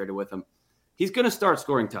frustrated with him. He's going to start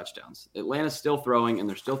scoring touchdowns. Atlanta's still throwing, and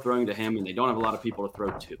they're still throwing to him, and they don't have a lot of people to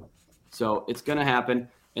throw to. So it's going to happen.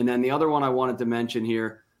 And then the other one I wanted to mention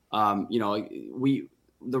here, the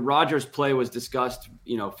Rodgers play was discussed,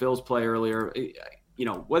 Phil's play earlier.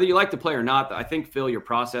 Whether you like the play or not, I think, Phil, your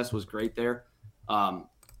process was great there.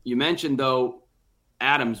 You mentioned, though,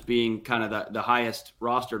 Adams being kind of the highest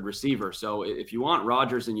rostered receiver. So if you want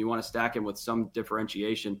Rodgers and you want to stack him with some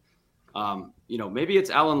differentiation, maybe it's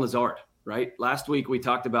Allen Lazard, right? Last week we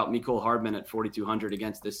talked about Mecole Hardman at 4,200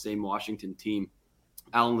 against this same Washington team.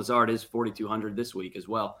 Allen Lazard is 4,200 this week as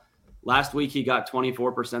well. Last week he got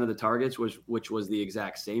 24% of the targets, which was the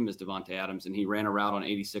exact same as Devontae Adams, and he ran a route on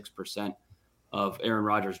 86% of Aaron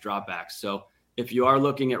Rodgers dropbacks. So if you are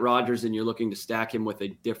looking at Rodgers and you're looking to stack him with a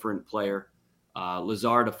different player,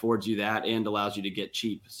 Lazard affords you that and allows you to get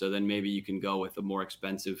cheap. So then maybe you can go with a more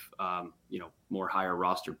expensive, more higher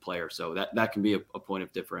rostered player. So that can be a point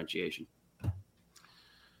of differentiation.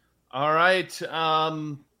 All right.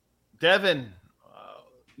 Devin,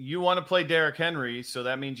 you want to play Derrick Henry. So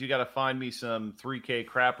that means you got to find me some 3K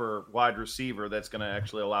crapper wide receiver that's going to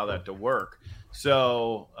actually allow that to work.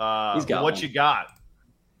 So what you got?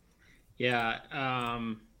 Yeah.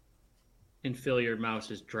 And Phil, your mouse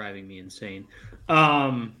is driving me insane.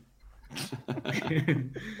 Rashad,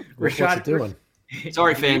 what's it doing?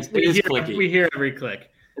 Sorry, fans. It is clicky. We hear every click.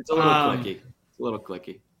 It's a little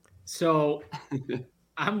clicky. So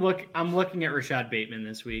I'm looking at Rashad Bateman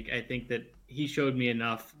this week. I think that he showed me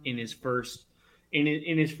enough in his first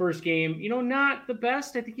game. Not the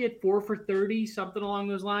best. I think he had 4 for 30, something along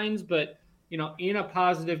those lines. But in a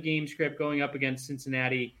positive game script going up against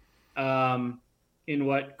Cincinnati, in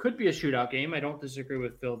what could be a shootout game. I don't disagree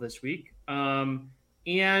with Phil this week.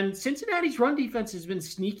 And Cincinnati's run defense has been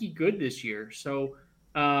sneaky good this year. So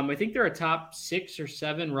I think they're a top 6 or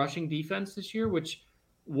 7 rushing defense this year, which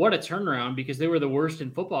what a turnaround because they were the worst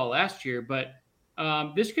in football last year. But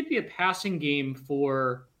this could be a passing game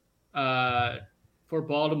for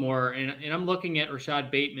Baltimore. And I'm looking at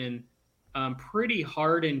Rashad Bateman pretty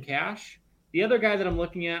hard in cash. The other guy that I'm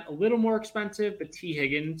looking at, a little more expensive, but T.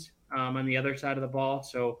 Higgins on the other side of the ball.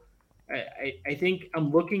 So I think I'm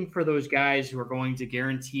looking for those guys who are going to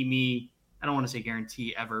guarantee me. I don't want to say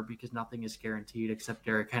guarantee ever because nothing is guaranteed except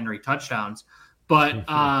Derrick Henry touchdowns. But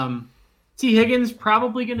T. Higgins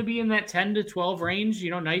probably going to be in that 10 to 12 range,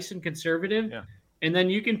 nice and conservative. Yeah. And then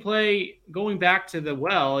you can play going back to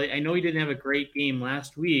I know he didn't have a great game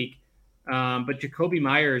last week, but Jacoby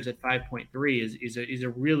Myers at 5.3 is a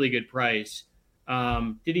really good price.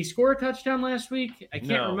 Did he score a touchdown last week? I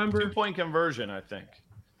can't remember. 2-point conversion, I think.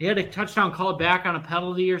 He had a touchdown called back on a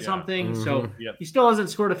penalty or something. Mm-hmm. So he still hasn't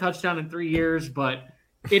scored a touchdown in 3 years, but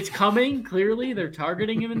it's coming. Clearly, they're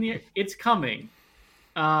targeting him in the air. It's coming.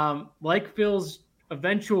 Like Phil's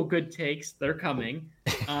eventual good takes, they're coming.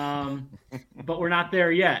 But we're not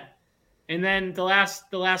there yet. And then the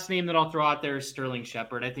last name that I'll throw out there is Sterling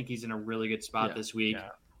Shepard. I think he's in a really good spot this week. Yeah.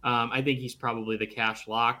 I think he's probably the cash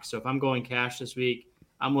lock. So if I'm going cash this week,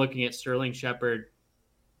 I'm looking at Sterling Shepard,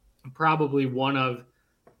 probably one of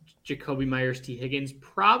Jacoby Myers, T. Higgins,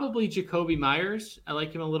 probably Jacoby Myers. I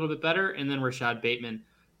like him a little bit better. And then Rashad Bateman.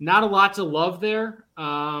 Not a lot to love there,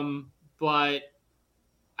 but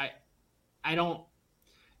I don't.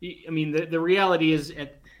 I mean, the reality is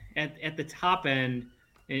at the top end,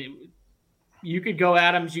 you could go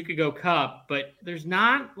Adams, you could go Kupp, but there's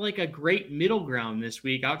not like a great middle ground this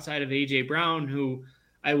week outside of AJ Brown, who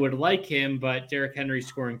I would like him, but Derrick Henry's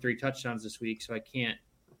scoring 3 touchdowns this week, so I can't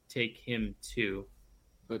take him too.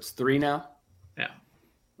 So it's 3 now? Yeah.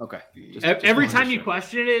 Okay. Every time you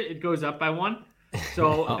question it, it goes up by 1.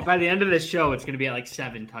 So by the end of this show, it's going to be at like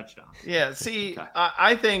 7 touchdowns. Yeah. See, okay.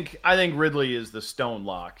 I think Ridley is the stone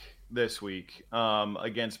lock this week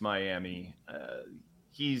against Miami.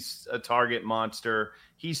 He's a target monster.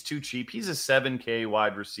 He's too cheap. He's a 7K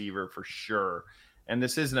wide receiver for sure. And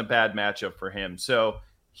this isn't a bad matchup for him. So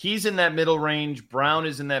he's in that middle range. Brown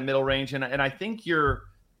is in that middle range. And I think Rashad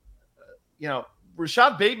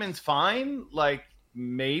Bateman's fine. Like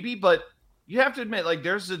maybe, but you have to admit, like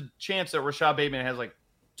there's a chance that Rashad Bateman has like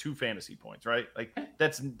 2 fantasy points, right? Like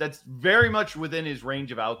that's very much within his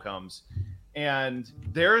range of outcomes. And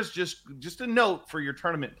there's just a note for your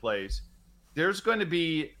tournament plays. There's going to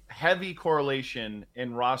be heavy correlation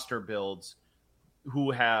in roster builds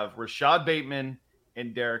who have Rashad Bateman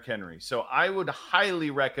and Derrick Henry. So I would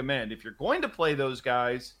highly recommend, if you're going to play those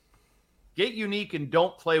guys, get unique and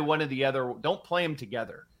don't play one of the other. Don't play them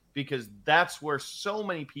together, because that's where so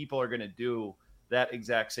many people are going to do that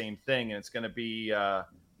exact same thing. And it's going to be,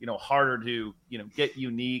 harder to, get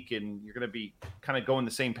unique, and you're going to be kind of going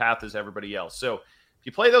the same path as everybody else. So if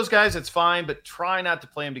you play those guys, it's fine, but try not to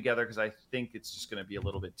play them together, because I think it's just going to be a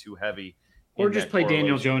little bit too heavy. Or just play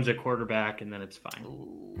Daniel Jones at quarterback, and then it's fine.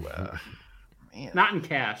 Ooh, man. Not in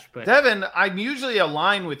cash, but Devin, I'm usually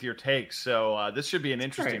aligned with your takes, so this should be an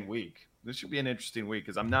interesting week. This should be an interesting week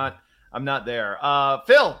because I'm not there.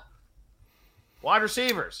 Phil, wide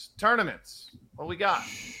receivers, tournaments. What we got?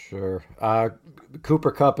 Sure.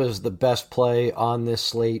 Cooper Kupp is the best play on this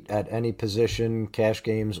slate at any position, cash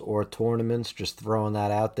games or tournaments. Just throwing that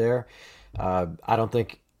out there. I don't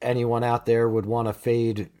think anyone out there would want to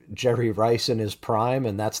fade Jerry Rice in his prime,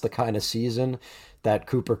 and that's the kind of season that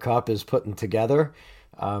Cooper Kupp is putting together.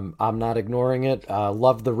 I'm not ignoring it.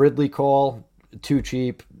 Love the Ridley call. Too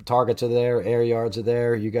cheap. Targets are there. Air yards are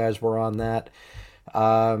there. You guys were on that.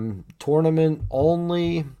 Tournament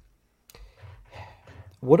only.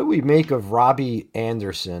 What do we make of Robbie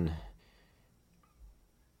Anderson?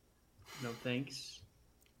 No thanks.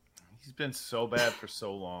 He's been so bad for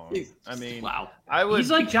so long. I mean, wow.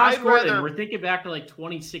 He's like Josh Gordon. We're thinking back to like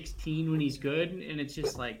 2016 when he's good, and it's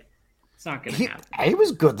just like it's not going to happen. He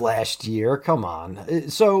was good last year. Come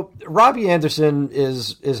on. So Robbie Anderson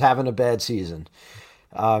is having a bad season.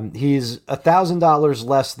 He's $1,000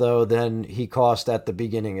 less though than he cost at the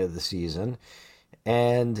beginning of the season,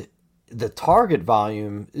 and the target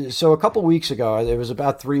volume. So a couple weeks ago, it was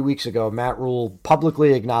about 3 weeks ago, Matt Rule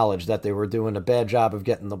publicly acknowledged that they were doing a bad job of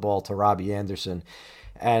getting the ball to Robbie Anderson.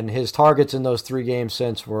 And his targets in those 3 games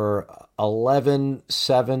since were 11,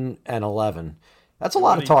 7, and 11. That's a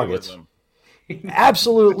lot of targets.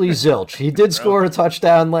 Absolutely zilch. He did score a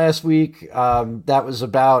touchdown last week. That was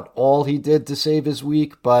about all he did to save his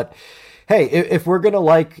week. But hey, if we're going to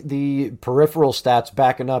like the peripheral stats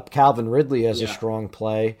backing up Calvin Ridley as a strong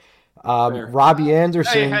play, Robbie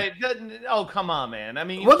Anderson. Hey, oh, come on, man. I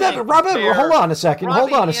mean, hold on a second.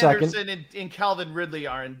 Robbie Anderson and Calvin Ridley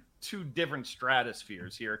are in 2 different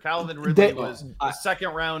stratospheres here. Calvin Ridley was a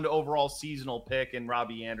second-round overall seasonal pick, and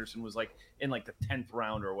Robbie Anderson was like in like the 10th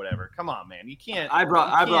round or whatever. Come on, man. You can't. I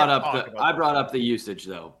brought up the usage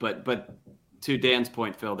though, but to Dan's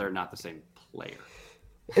point, Phil, they're not the same player.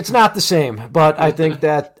 It's not the same, but I think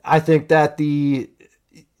that the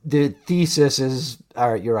thesis is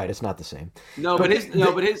all right. You're right. It's not the same. His you know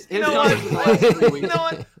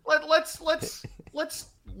what? Let's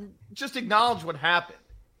just acknowledge what happened.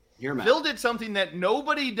 Phil did something that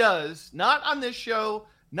nobody does, not on this show,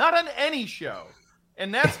 not on any show,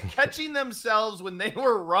 and that's catching themselves when they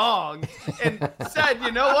were wrong and said,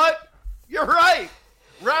 you know what? You're right.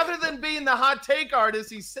 Rather than being the hot take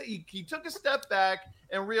artist, he took a step back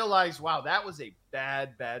and realized, wow, that was a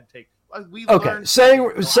bad take.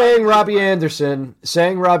 Saying Robbie Anderson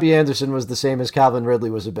was the same as Calvin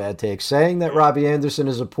Ridley was a bad take. Saying that Robbie Anderson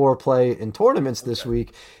is a poor play in tournaments this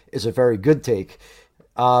week is a very good take.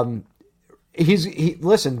 Listen,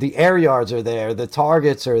 the air yards are there, the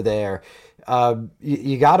targets are there.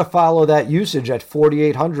 You got to follow that usage at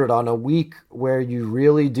 4,800 on a week where you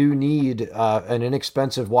really do need an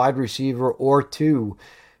inexpensive wide receiver or 2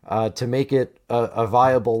 to make it a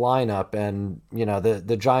viable lineup. And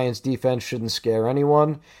the Giants defense shouldn't scare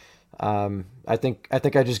anyone. I think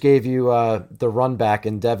I just gave you the run back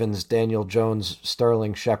in Devin's Daniel Jones,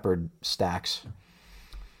 Sterling Shepard stacks.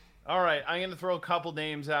 All right, I'm going to throw a couple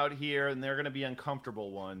names out here, and they're going to be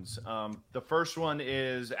uncomfortable ones. The first one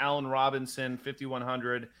is Allen Robinson,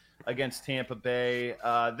 5,100 against Tampa Bay.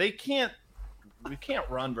 We can't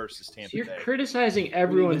run versus Tampa So you're Bay. criticizing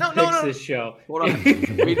everyone's picks this show. Hold on.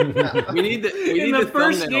 We need the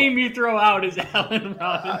first thumbnail. name you throw out is Allen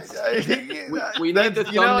Robinson. We need the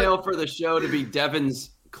thumbnail for the show to be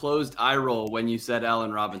Devin's closed eye roll when you said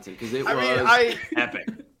Allen Robinson, because it was epic.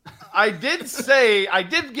 I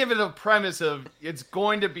did give it a premise of it's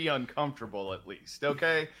going to be uncomfortable at least,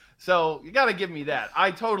 okay? So you got to give me that. I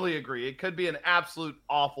totally agree. It could be an absolute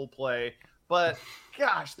awful play, but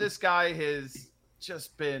gosh, this guy has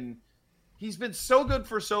just he's been so good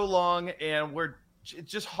for so long, and it's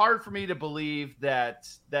just hard for me to believe that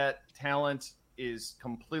talent is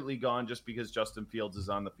completely gone just because Justin Fields is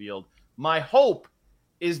on the field. My hope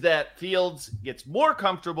is that Fields gets more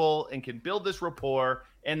comfortable and can build this rapport.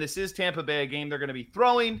 And this is Tampa Bay, a game they're going to be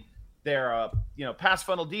throwing. They're a pass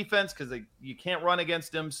funnel defense because you can't run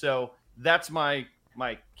against them. So that's my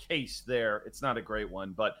case there. It's not a great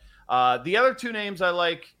one, but the other two names I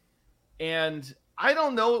like, and I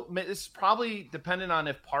don't know, it's probably dependent on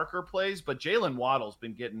if Parker plays, but Jalen Waddle's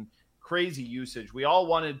been getting crazy usage. We all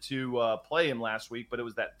wanted to play him last week, but it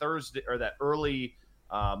was that Thursday or that early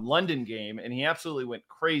London game, and he absolutely went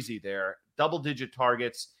crazy there. Double-digit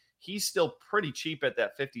targets. He's still pretty cheap at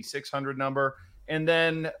that 5,600 number. And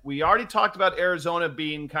then we already talked about Arizona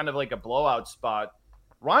being kind of like a blowout spot.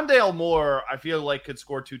 Rondale Moore, I feel like, could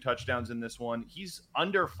score 2 touchdowns in this one. He's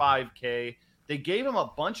under 5K. They gave him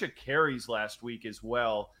a bunch of carries last week as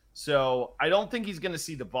well. So I don't think he's going to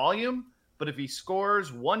see the volume, but if he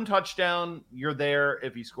scores 1 touchdown, you're there.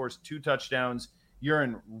 If he scores 2 touchdowns, you're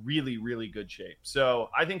in really, really good shape.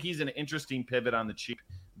 So I think he's an interesting pivot on the cheap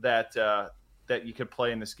that you could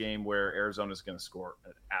play in this game where Arizona's going to score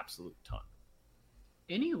an absolute ton.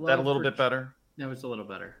 That a little bit better? No, it's a little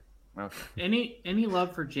better. Okay. Any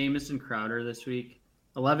love for Jamison Crowder this week?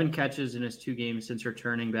 11 catches in his 2 games since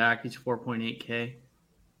returning back. He's 4.8K.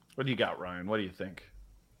 What do you got, Ryan? What do you think?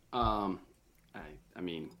 I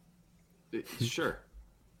mean, sure.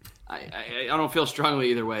 I don't feel strongly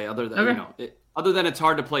either way, other than other than it's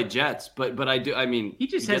hard to play Jets, but I do. I mean, he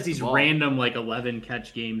just has these random 11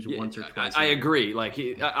 catch games once or twice. I agree.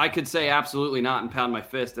 I could say absolutely not and pound my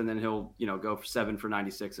fist, and then he'll go for 7 for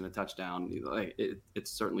 96 and a touchdown.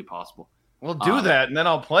 It's certainly possible. We'll do that, and then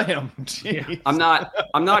I'll play him. I'm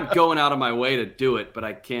not going out of my way to do it, but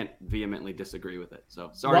I can't vehemently disagree with it.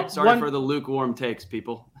 So sorry for the lukewarm takes,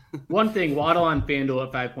 people. One thing, Waddle on FanDuel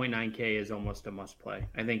at 5.9K is almost a must play.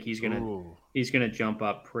 I think he's gonna jump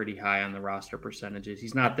up pretty high on the roster percentages.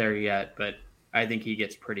 He's not there yet, but I think he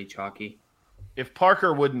gets pretty chalky. If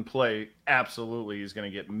Parker wouldn't play, absolutely he's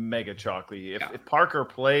going to get mega chalky. If Parker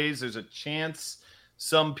plays, there's a chance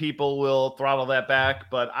some people will throttle that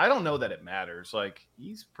back, but I don't know that it matters.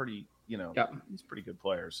 He's pretty, he's a pretty good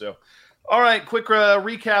player. So, all right, quick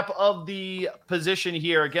recap of the position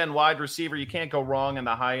here. Again, wide receiver, you can't go wrong in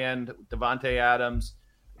the high end. Devontae Adams,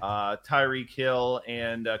 Tyreek Hill,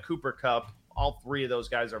 and Cooper Kupp. All 3 of those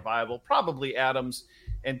guys are viable. Probably Adams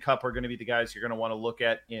and Kupp are going to be the guys you're going to want to look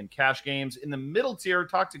at in cash games. In the middle tier,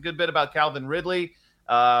 talked a good bit about Calvin Ridley.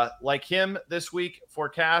 Like him this week for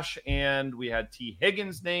cash, and we had T.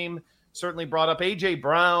 Higgins' name certainly brought up. A.J.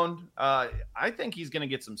 Brown, I think he's going to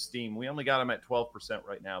get some steam. We only got him at 12%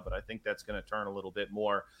 right now, but I think that's going to turn a little bit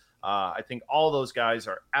more. I think all those guys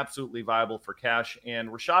are absolutely viable for cash. And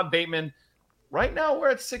Rashad Bateman, right now we're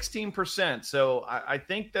at 16%. So I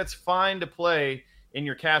think that's fine to play in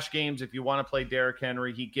your cash games if you want to play Derrick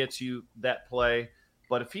Henry. He gets you that play.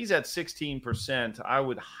 But if he's at 16%, I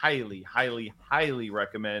would highly, highly, highly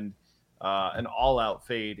recommend an all-out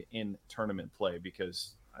fade in tournament play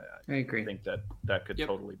because I agree. think that could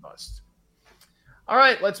totally bust. All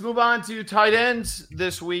right, let's move on to tight ends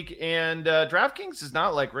this week. And DraftKings is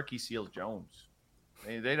not like Ricky Seals-Jones.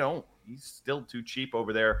 They don't. He's still too cheap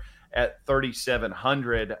over there at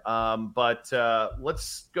 3,700. But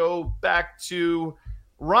let's go back to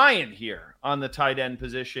Ryan here on the tight end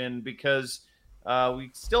position because – we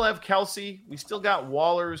still have Kelsey. We still got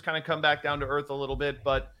Waller, who's kind of come back down to earth a little bit,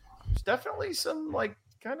 but there's definitely some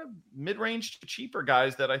kind of mid-range cheaper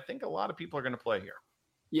guys that I think a lot of people are going to play here.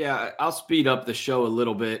 Yeah, I'll speed up the show a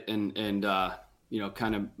little bit and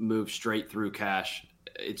kind of move straight through cash.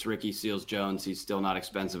 It's Ricky Seals-Jones. He's still not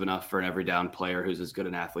expensive enough for an every down player who's as good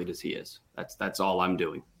an athlete as he is. That's all I'm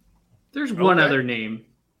doing. There's one other name.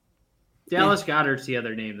 Dallas Goedert's the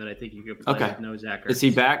other name that I think you could play with no Zach Ertz. Is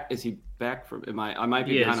he back? Is he back from? I might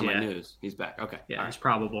be behind on my news. He's back. Okay. Yeah, it's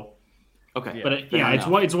probable. Okay. But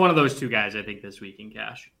it's one of those 2 guys I think this week in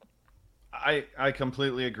cash. I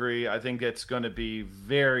completely agree. I think it's going to be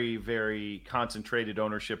very, very concentrated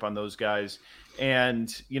ownership on those guys. And,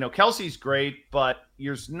 Kelsey's great, but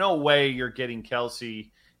there's no way you're getting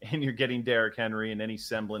Kelsey and you're getting Derrick Henry and any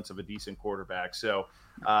semblance of a decent quarterback. So,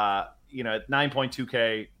 at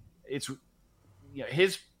 9.2K, it's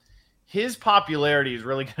his popularity is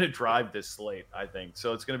really going to drive this slate, I think.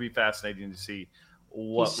 So it's going to be fascinating to see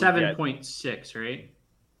what 7.6, right?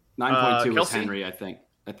 9.2 was Henry, I think.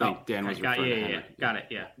 Dan was referring to Henry. Got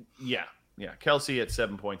it. Yeah. Kelsey at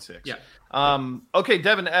 7.6. Yeah. Okay,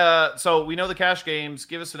 Devin. So we know the cash games.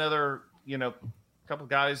 Give us another, couple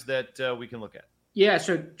guys that we can look at. Yeah.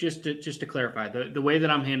 So just to clarify, the way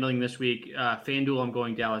that I'm handling this week, FanDuel, I'm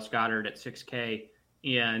going Dallas Goedert at 6K,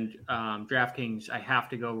 and DraftKings, I have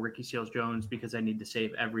to go Ricky Seals-Jones because I need to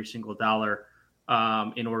save every single dollar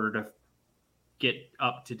in order to get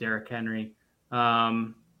up to Derrick Henry.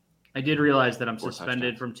 I did realize that I'm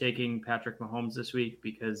suspended from taking Patrick Mahomes this week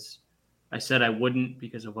because I said I wouldn't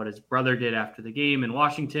because of what his brother did after the game in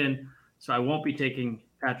Washington. So I won't be taking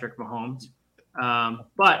Patrick Mahomes.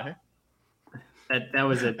 But that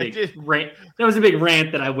was a big rant. That was a big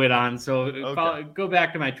rant that I went on. So go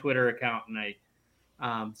back to my Twitter account, and I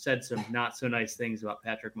said some not so nice things about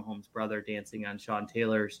Patrick Mahomes' brother dancing on Sean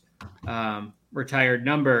Taylor's retired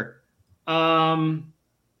number.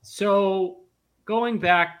 So going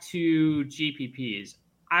back to GPPs,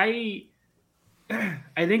 I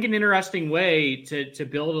think an interesting way to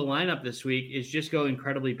build a lineup this week is just go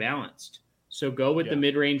incredibly balanced. So go with the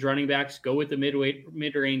mid-range running backs, go with the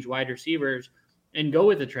mid-range wide receivers, and go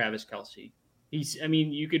with the Travis Kelce. He's a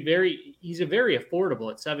very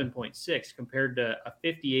affordable at 7.6 compared to a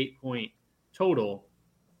 58-point total.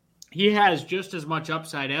 He has just as much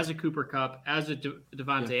upside as a Cooper Kupp, as a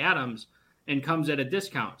Devontae Adams, and comes at a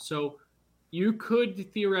discount. So you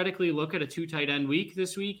could theoretically look at a 2 tight end week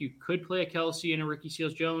this week. You could play a Kelce and a Ricky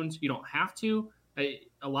Seals-Jones. You don't have to. A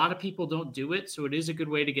lot of people don't do it, so it is a good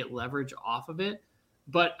way to get leverage off of it.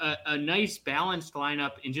 But a nice balanced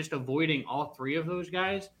lineup and just avoiding all three of those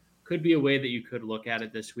guys could be a way that you could look at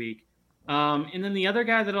it this week. And then the other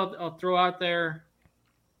guy that I'll throw out there,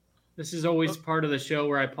 this is always part of the show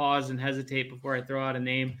where I pause and hesitate before I throw out a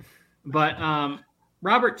name. But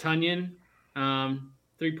Robert Tonyan,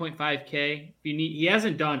 3.5K. If you need, he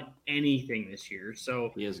hasn't done anything this year,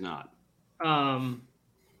 so he has not.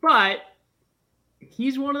 But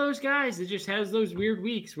he's one of those guys that just has those weird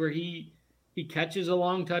weeks where he catches a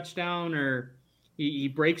long touchdown or he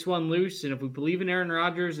breaks one loose. And if we believe in Aaron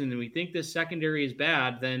Rodgers and we think this secondary is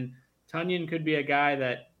bad, then Tonyan could be a guy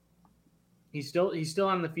that he's still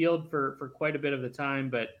on the field for quite a bit of the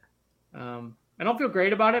time. But I don't feel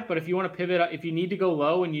great about it. But if you want to pivot, if you need to go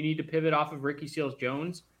low and you need to pivot off of Ricky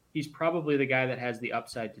Seals-Jones, he's probably the guy that has the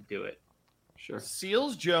upside to do it. Sure.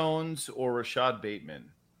 Seals-Jones or Rashad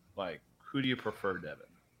Bateman? Like, who do you prefer, Devin?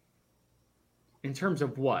 In terms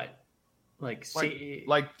of what? Who's going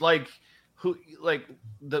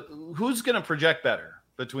to project better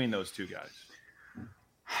between those two guys?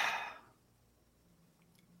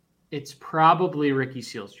 It's probably Ricky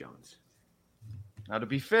Seals-Jones. Now, to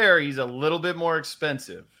be fair, he's a little bit more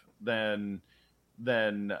expensive than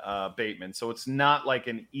Bateman, so it's not like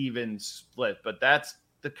an even split. But that's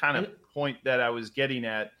the kind of point that I was getting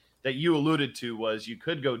at that you alluded to, was you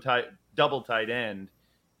could go double tight end,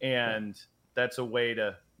 and that's a way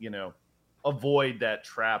to avoid that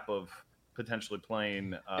trap of potentially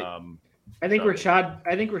playing. I think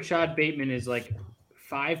Rashad Bateman is like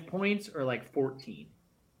 5 points or like 14.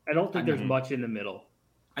 I don't think there's much in the middle.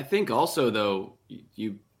 I think also though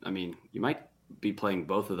you might be playing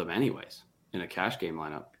both of them anyways in a cash game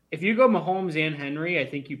lineup. If you go Mahomes and Henry, I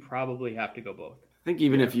think you probably have to go both. I think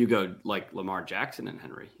even if you go like Lamar Jackson and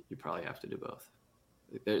Henry, you probably have to do both.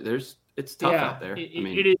 It's tough out there.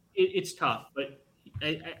 It's tough, but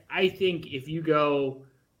I think if you go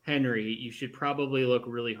Henry, you should probably look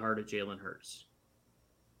really hard at Jalen Hurts.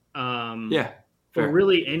 Fair. Or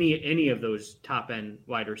really any of those top end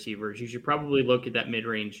wide receivers, you should probably look at that mid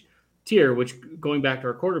range tier, which, going back to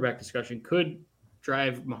our quarterback discussion, could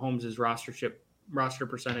drive Mahomes' roster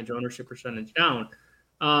percentage, ownership percentage down.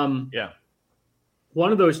 One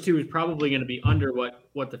of those two is probably going to be under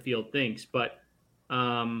what the field thinks, but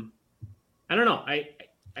I don't know.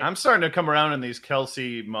 I'm starting to come around in these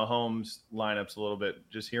Kelce Mahomes lineups a little bit,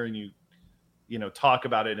 just hearing you talk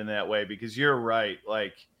about it in that way, because you're right.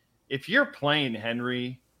 Like, if you're playing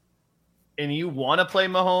Henry and you want to play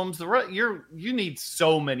Mahomes, you need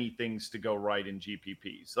so many things to go right in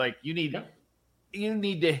GPPs. Like, you need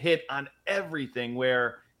to hit on everything,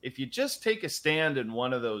 where if you just take a stand in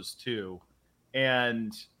one of those two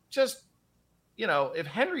and just if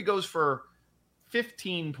Henry goes for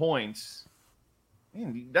 15 points,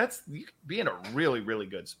 man, you could be in a really, really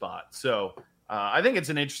good spot. So I think it's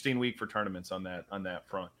an interesting week for tournaments on that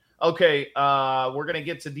front. Okay, we're going to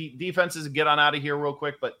get to defenses and get on out of here real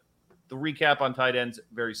quick, but the recap on tight ends,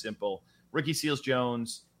 very simple. Ricky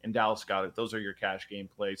Seals-Jones and Dallas Goedert, those are your cash game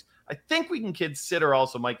plays. I think we can consider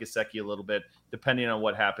also Mike Gesicki a little bit, depending on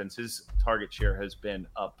what happens. His target share has been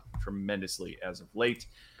up tremendously as of late.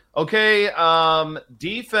 Okay,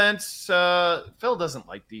 defense. Phil doesn't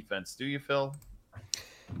like defense, do you, Phil?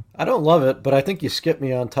 I don't love it, but I think you skipped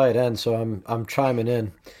me on tight end, so I'm chiming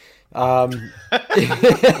in. I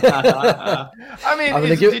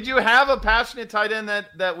mean, did you have a passionate tight end that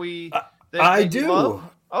I do. Love?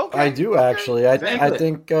 Okay, I do actually. I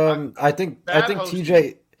think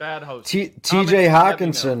TJ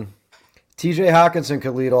Hawkinson. TJ Hawkinson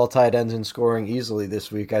could lead all tight ends in scoring easily this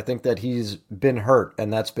week. I think that he's been hurt,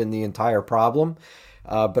 and that's been the entire problem.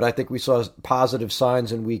 But I think we saw positive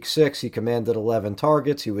signs in week 6. He commanded 11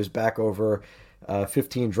 targets. He was back over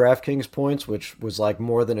 15 DraftKings points, which was like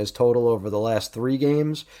more than his total over the last 3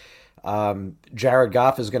 games. Jared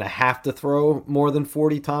Goff is going to have to throw more than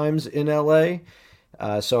 40 times in LA.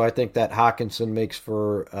 So I think that Hawkinson makes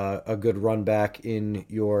for a good run back in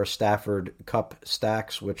your Stafford Cup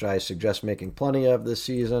stacks, which I suggest making plenty of this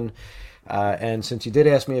season. And since you did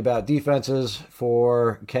ask me about defenses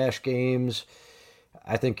for cash games,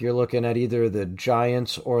 I think you're looking at either the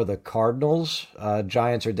Giants or the Cardinals.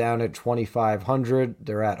 Giants are down at 2,500.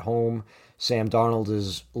 They're at home. Sam Darnold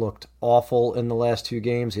has looked awful in the last 2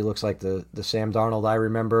 games. He looks like the Sam Darnold I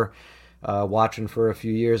remember watching for a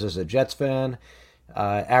few years as a Jets fan.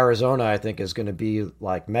 Arizona, I think, is going to be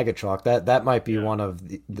like mega chalk. That might be one of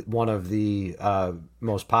the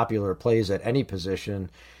most popular plays at any position,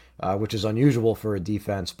 which is unusual for a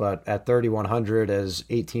defense. But at 3,100 as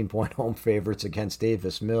 18-point home favorites against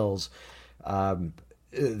Davis Mills,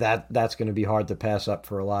 that's going to be hard to pass up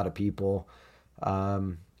for a lot of people.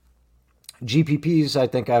 GPPs, I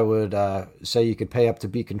think I would say you could pay up to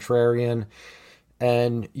be contrarian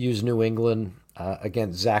and use New England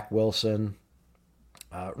against Zach Wilson.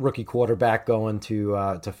 Rookie quarterback going to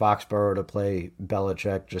Foxborough to play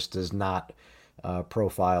Belichick just does not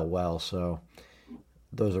profile well. So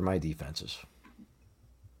those are my defenses.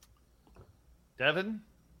 Devin?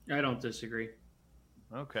 I don't disagree.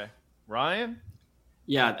 Okay. Ryan?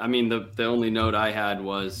 Yeah, I mean, the only note I had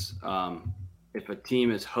was if a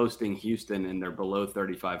team is hosting Houston and they're below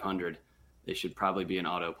 3,500, they should probably be an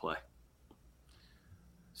auto play.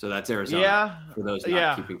 So that's Arizona. Yeah. For those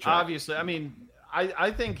not keeping track. Obviously. I mean,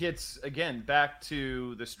 I think it's, again, back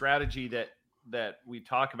to the strategy that we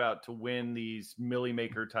talk about to win these Millie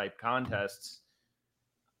Maker type contests.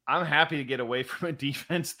 I'm happy to get away from a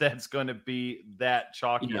defense that's going to be that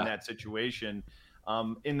chalky in that situation.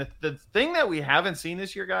 And the thing that we haven't seen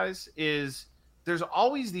this year, guys, is there's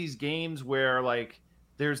always these games where, like,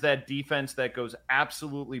 there's that defense that goes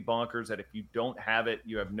absolutely bonkers that if you don't have it,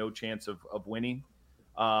 you have no chance of winning.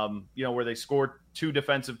 Where they scored 2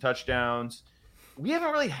 defensive touchdowns. We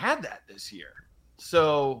haven't really had that this year.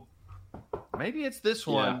 So maybe it's this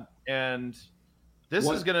one. And this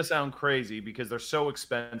is going to sound crazy because they're so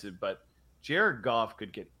expensive, but Jared Goff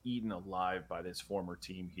could get eaten alive by this former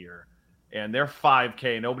team here. And they're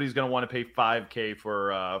 $5K. Nobody's going to want to pay $5K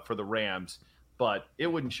for the Rams, but it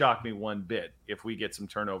wouldn't shock me one bit if we get some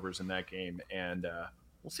turnovers in that game. And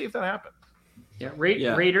we'll see if that happens. Yeah,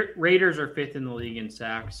 Raiders are 5th in the league in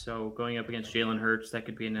sacks, so going up against Jalen Hurts, that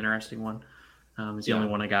could be an interesting one. It's the only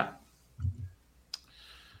one I got.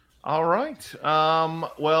 All right.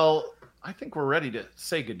 Well, I think we're ready to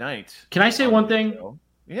say goodnight. Can I say one thing?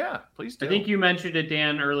 Yeah, please do. I think you mentioned it,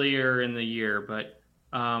 Dan, earlier in the year, but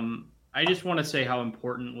I just want to say how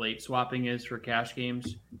important late swapping is for cash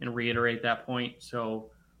games and reiterate that point. So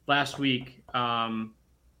last week, I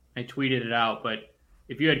tweeted it out, but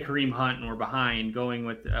if you had Kareem Hunt and were behind, going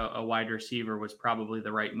with a wide receiver was probably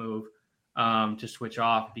the right move to switch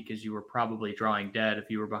off because you were probably drawing dead if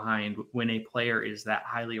you were behind when a player is that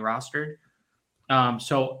highly rostered.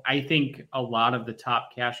 So I think a lot of the top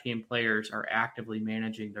cash game players are actively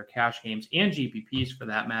managing their cash games and GPPs for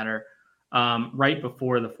that matter right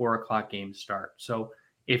before the 4:00 games start. So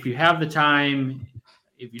if you have the time,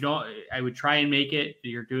 if you don't, I would try and make it.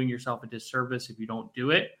 You're doing yourself a disservice if you don't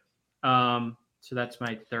do it. So that's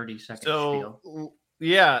my 30-second spiel.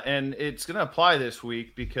 Yeah, and it's going to apply this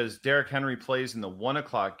week because Derrick Henry plays in the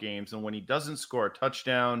 1:00 games, and when he doesn't score a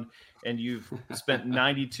touchdown, and you've spent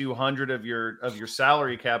 9,200 of your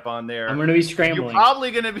salary cap on there, I'm going to be scrambling. You're probably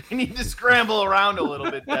going to need to scramble around a little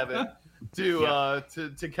bit, Devin.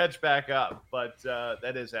 to catch back up. But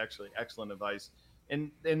that is actually excellent advice,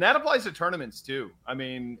 and that applies to tournaments too. I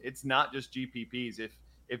mean, it's not just GPPs.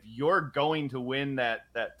 If you're going to win that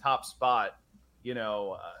top spot, you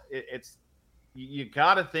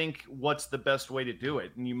got to think what's the best way to do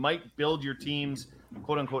it, and you might build your teams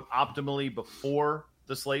quote unquote optimally before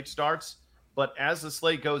the slate starts. But as the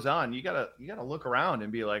slate goes on, you gotta look around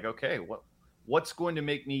and be like, okay, what's going to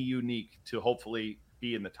make me unique to hopefully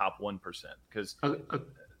be in the top 1%? Because a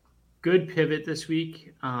good pivot this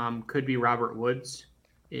week could be Robert Woods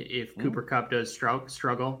if Cooper Kupp does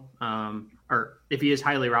struggle, or if he is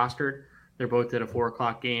highly rostered. They're both at a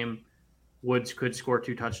 4:00 game. Woods could score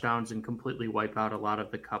 2 touchdowns and completely wipe out a lot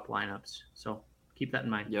of the Kupp lineups. So keep that in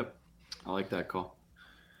mind. Yep, I like that call.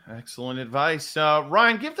 Excellent advice,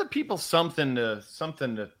 Ryan. Give the people something to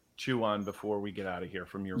chew on before we get out of here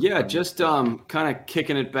from your. Yeah, just kind of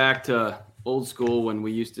kicking it back to old school when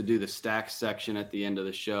we used to do the stack section at the end of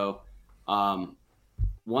the show.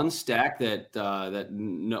 One stack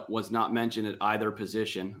that was not mentioned at either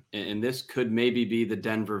position, and this could maybe be the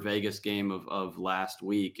Denver Vegas game of last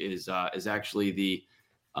week, is actually the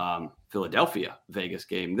Philadelphia Vegas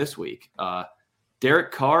game this week.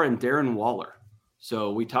 Derek Carr and Darren Waller.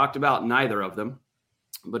 So we talked about neither of them,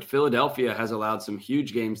 but Philadelphia has allowed some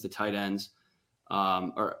huge games to tight ends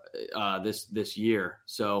this year.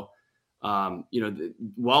 So,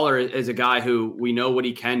 Waller is a guy who we know what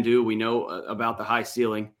he can do. We know about the high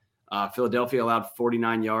ceiling. Philadelphia allowed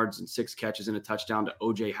 49 yards and 6 catches and a touchdown to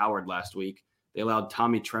O.J. Howard last week. They allowed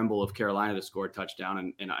Tommy Tremble of Carolina to score a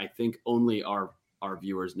touchdown, and I think only our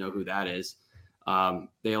viewers know who that is.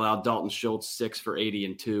 They allowed Dalton Schultz 6 for 80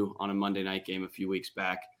 and 2 on a Monday night game a few weeks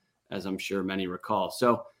back, as I'm sure many recall.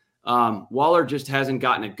 So Waller just hasn't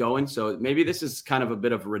gotten it going. So maybe this is kind of a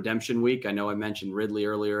bit of a redemption week. I know I mentioned Ridley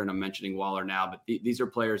earlier and I'm mentioning Waller now, but these are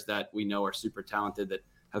players that we know are super talented that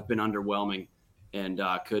have been underwhelming and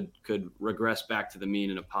could regress back to the mean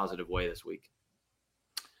in a positive way this week.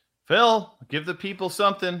 Phil, give the people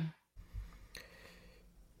something.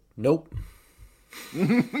 Nope.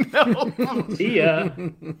 No. See ya.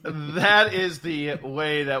 That is the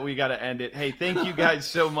way that we got to end it. Hey, thank you guys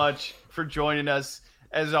so much for joining us,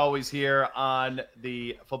 as always, here on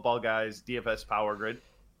the Football Guys DFS Power Grid.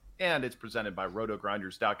 And it's presented by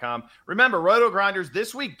RotoGrinders.com. Remember, RotoGrinders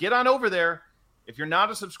this week, get on over there. If you're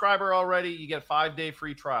not a subscriber already, you get a 5-day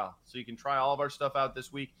free trial. So you can try all of our stuff out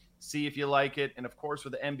this week, see if you like it. And, of course,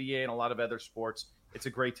 with the NBA and a lot of other sports, it's a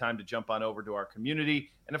great time to jump on over to our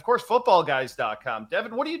community. And, of course, Footballguys.com.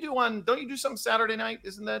 Devin, what do you do don't you do something Saturday night?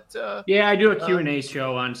 Isn't that? Yeah, I do a Q&A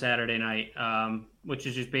show on Saturday night, which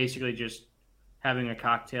is just basically just having a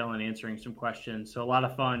cocktail and answering some questions. So a lot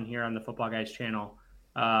of fun here on the Football Guys channel.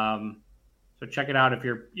 So check it out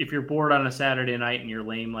if you're bored on a Saturday night and you're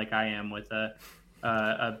lame like I am with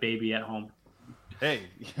a baby at home. Hey,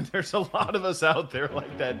 there's a lot of us out there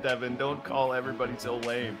like that, Devin. Don't call everybody so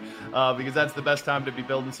lame because that's the best time to be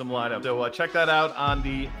building some lineup. So check that out on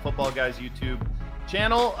the Football Guys YouTube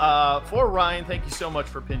channel. For Ryan, thank you so much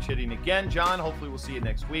for pinch hitting again. John, hopefully we'll see you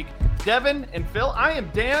next week. Devin and Phil, I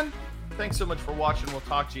am Dan. Thanks so much for watching. We'll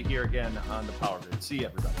talk to you here again on the Power Grid. See you,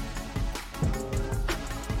 everybody.